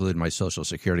asked you to include my Social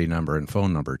Security number and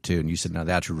phone number, too, and you said, no,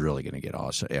 that's really going to get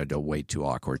awesome. Way too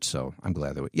awkward, so I'm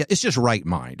glad that it's just Right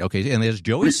Mind, okay? And as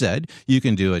Joey said, you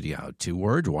can do it, 2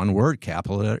 words, 1 word,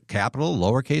 capital,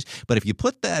 lowercase, but if you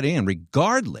put that in,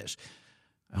 regardless,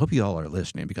 I hope you all are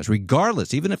listening, because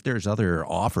regardless, even if there's other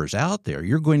offers out there,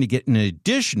 you're going to get an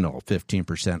additional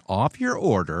 15% off your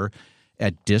order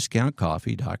at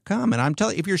discountcoffee.com. And I'm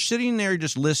telling you, if you're sitting there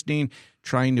just listening,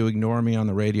 trying to ignore me on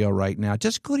the radio right now,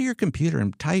 just go to your computer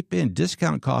and type in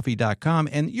discountcoffee.com,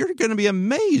 and you're going to be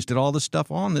amazed at all the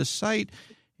stuff on this site.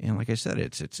 And like I said,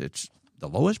 it's the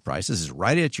lowest prices is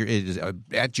right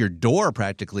at your door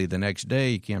practically the next day.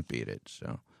 You can't beat it.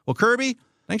 So, well, Kirby,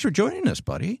 thanks for joining us,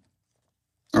 buddy.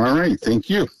 All right, thank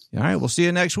you. All right, we'll see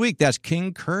you next week. That's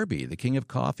King Kirby, the king of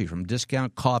coffee from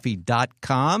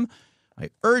discountcoffee.com. I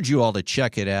urge you all to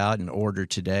check it out and order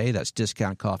today. That's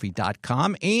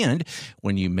discountcoffee.com. And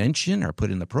when you mention or put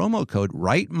in the promo code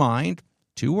Right Mind,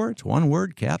 2 words, 1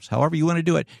 word, caps, however you want to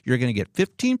do it, you're going to get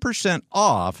 15%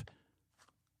 off,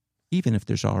 even if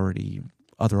there's already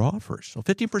other offers. So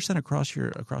 15%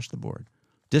 across the board.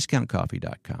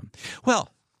 Discountcoffee.com. Well,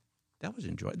 that was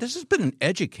enjoyable. This has been an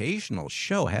educational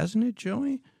show, hasn't it,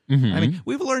 Joey? Mm-hmm. I mean,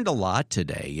 we've learned a lot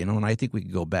today, and I think we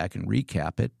could go back and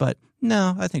recap it. But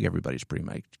no, I think everybody's pretty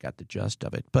much got the gist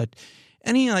of it. But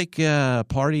any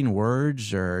parting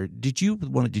words, or did you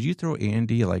throw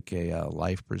Andy like a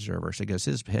life preserver? So I guess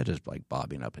his head is like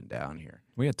bobbing up and down here.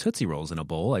 We had Tootsie Rolls in a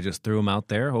bowl. I just threw them out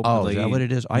there. Hopefully, oh, is that what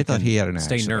it is? I thought he had an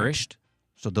accident. Stay nourished.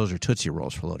 So those are Tootsie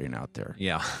Rolls floating out there.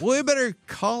 Yeah. Well, we better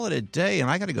call it a day, and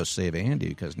I got to go save Andy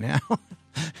because now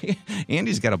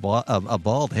Andy's got a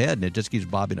bald head, and it just keeps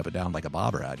bobbing up and down like a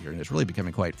bobber out here, and it's really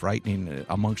becoming quite frightening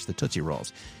amongst the Tootsie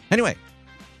Rolls. Anyway,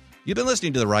 you've been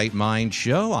listening to The Right Mind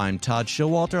Show. I'm Todd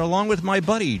Showalter, along with my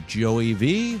buddy, Joey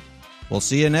V. We'll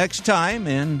see you next time,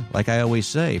 and like I always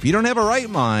say, if you don't have a right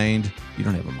mind, you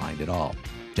don't have a mind at all.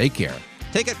 Take care.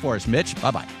 Take it for us, Mitch.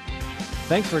 Bye-bye.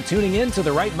 Thanks for tuning in to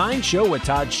The Right Mind Show with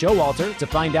Todd Showalter. To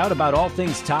find out about all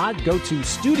things Todd, go to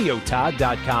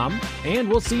StudioTodd.com. And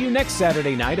we'll see you next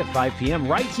Saturday night at 5 p.m.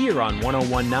 right here on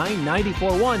 101.9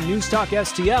 94.1 News Talk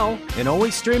STL, and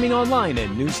always streaming online at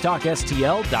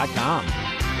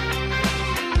newstalkstl.com.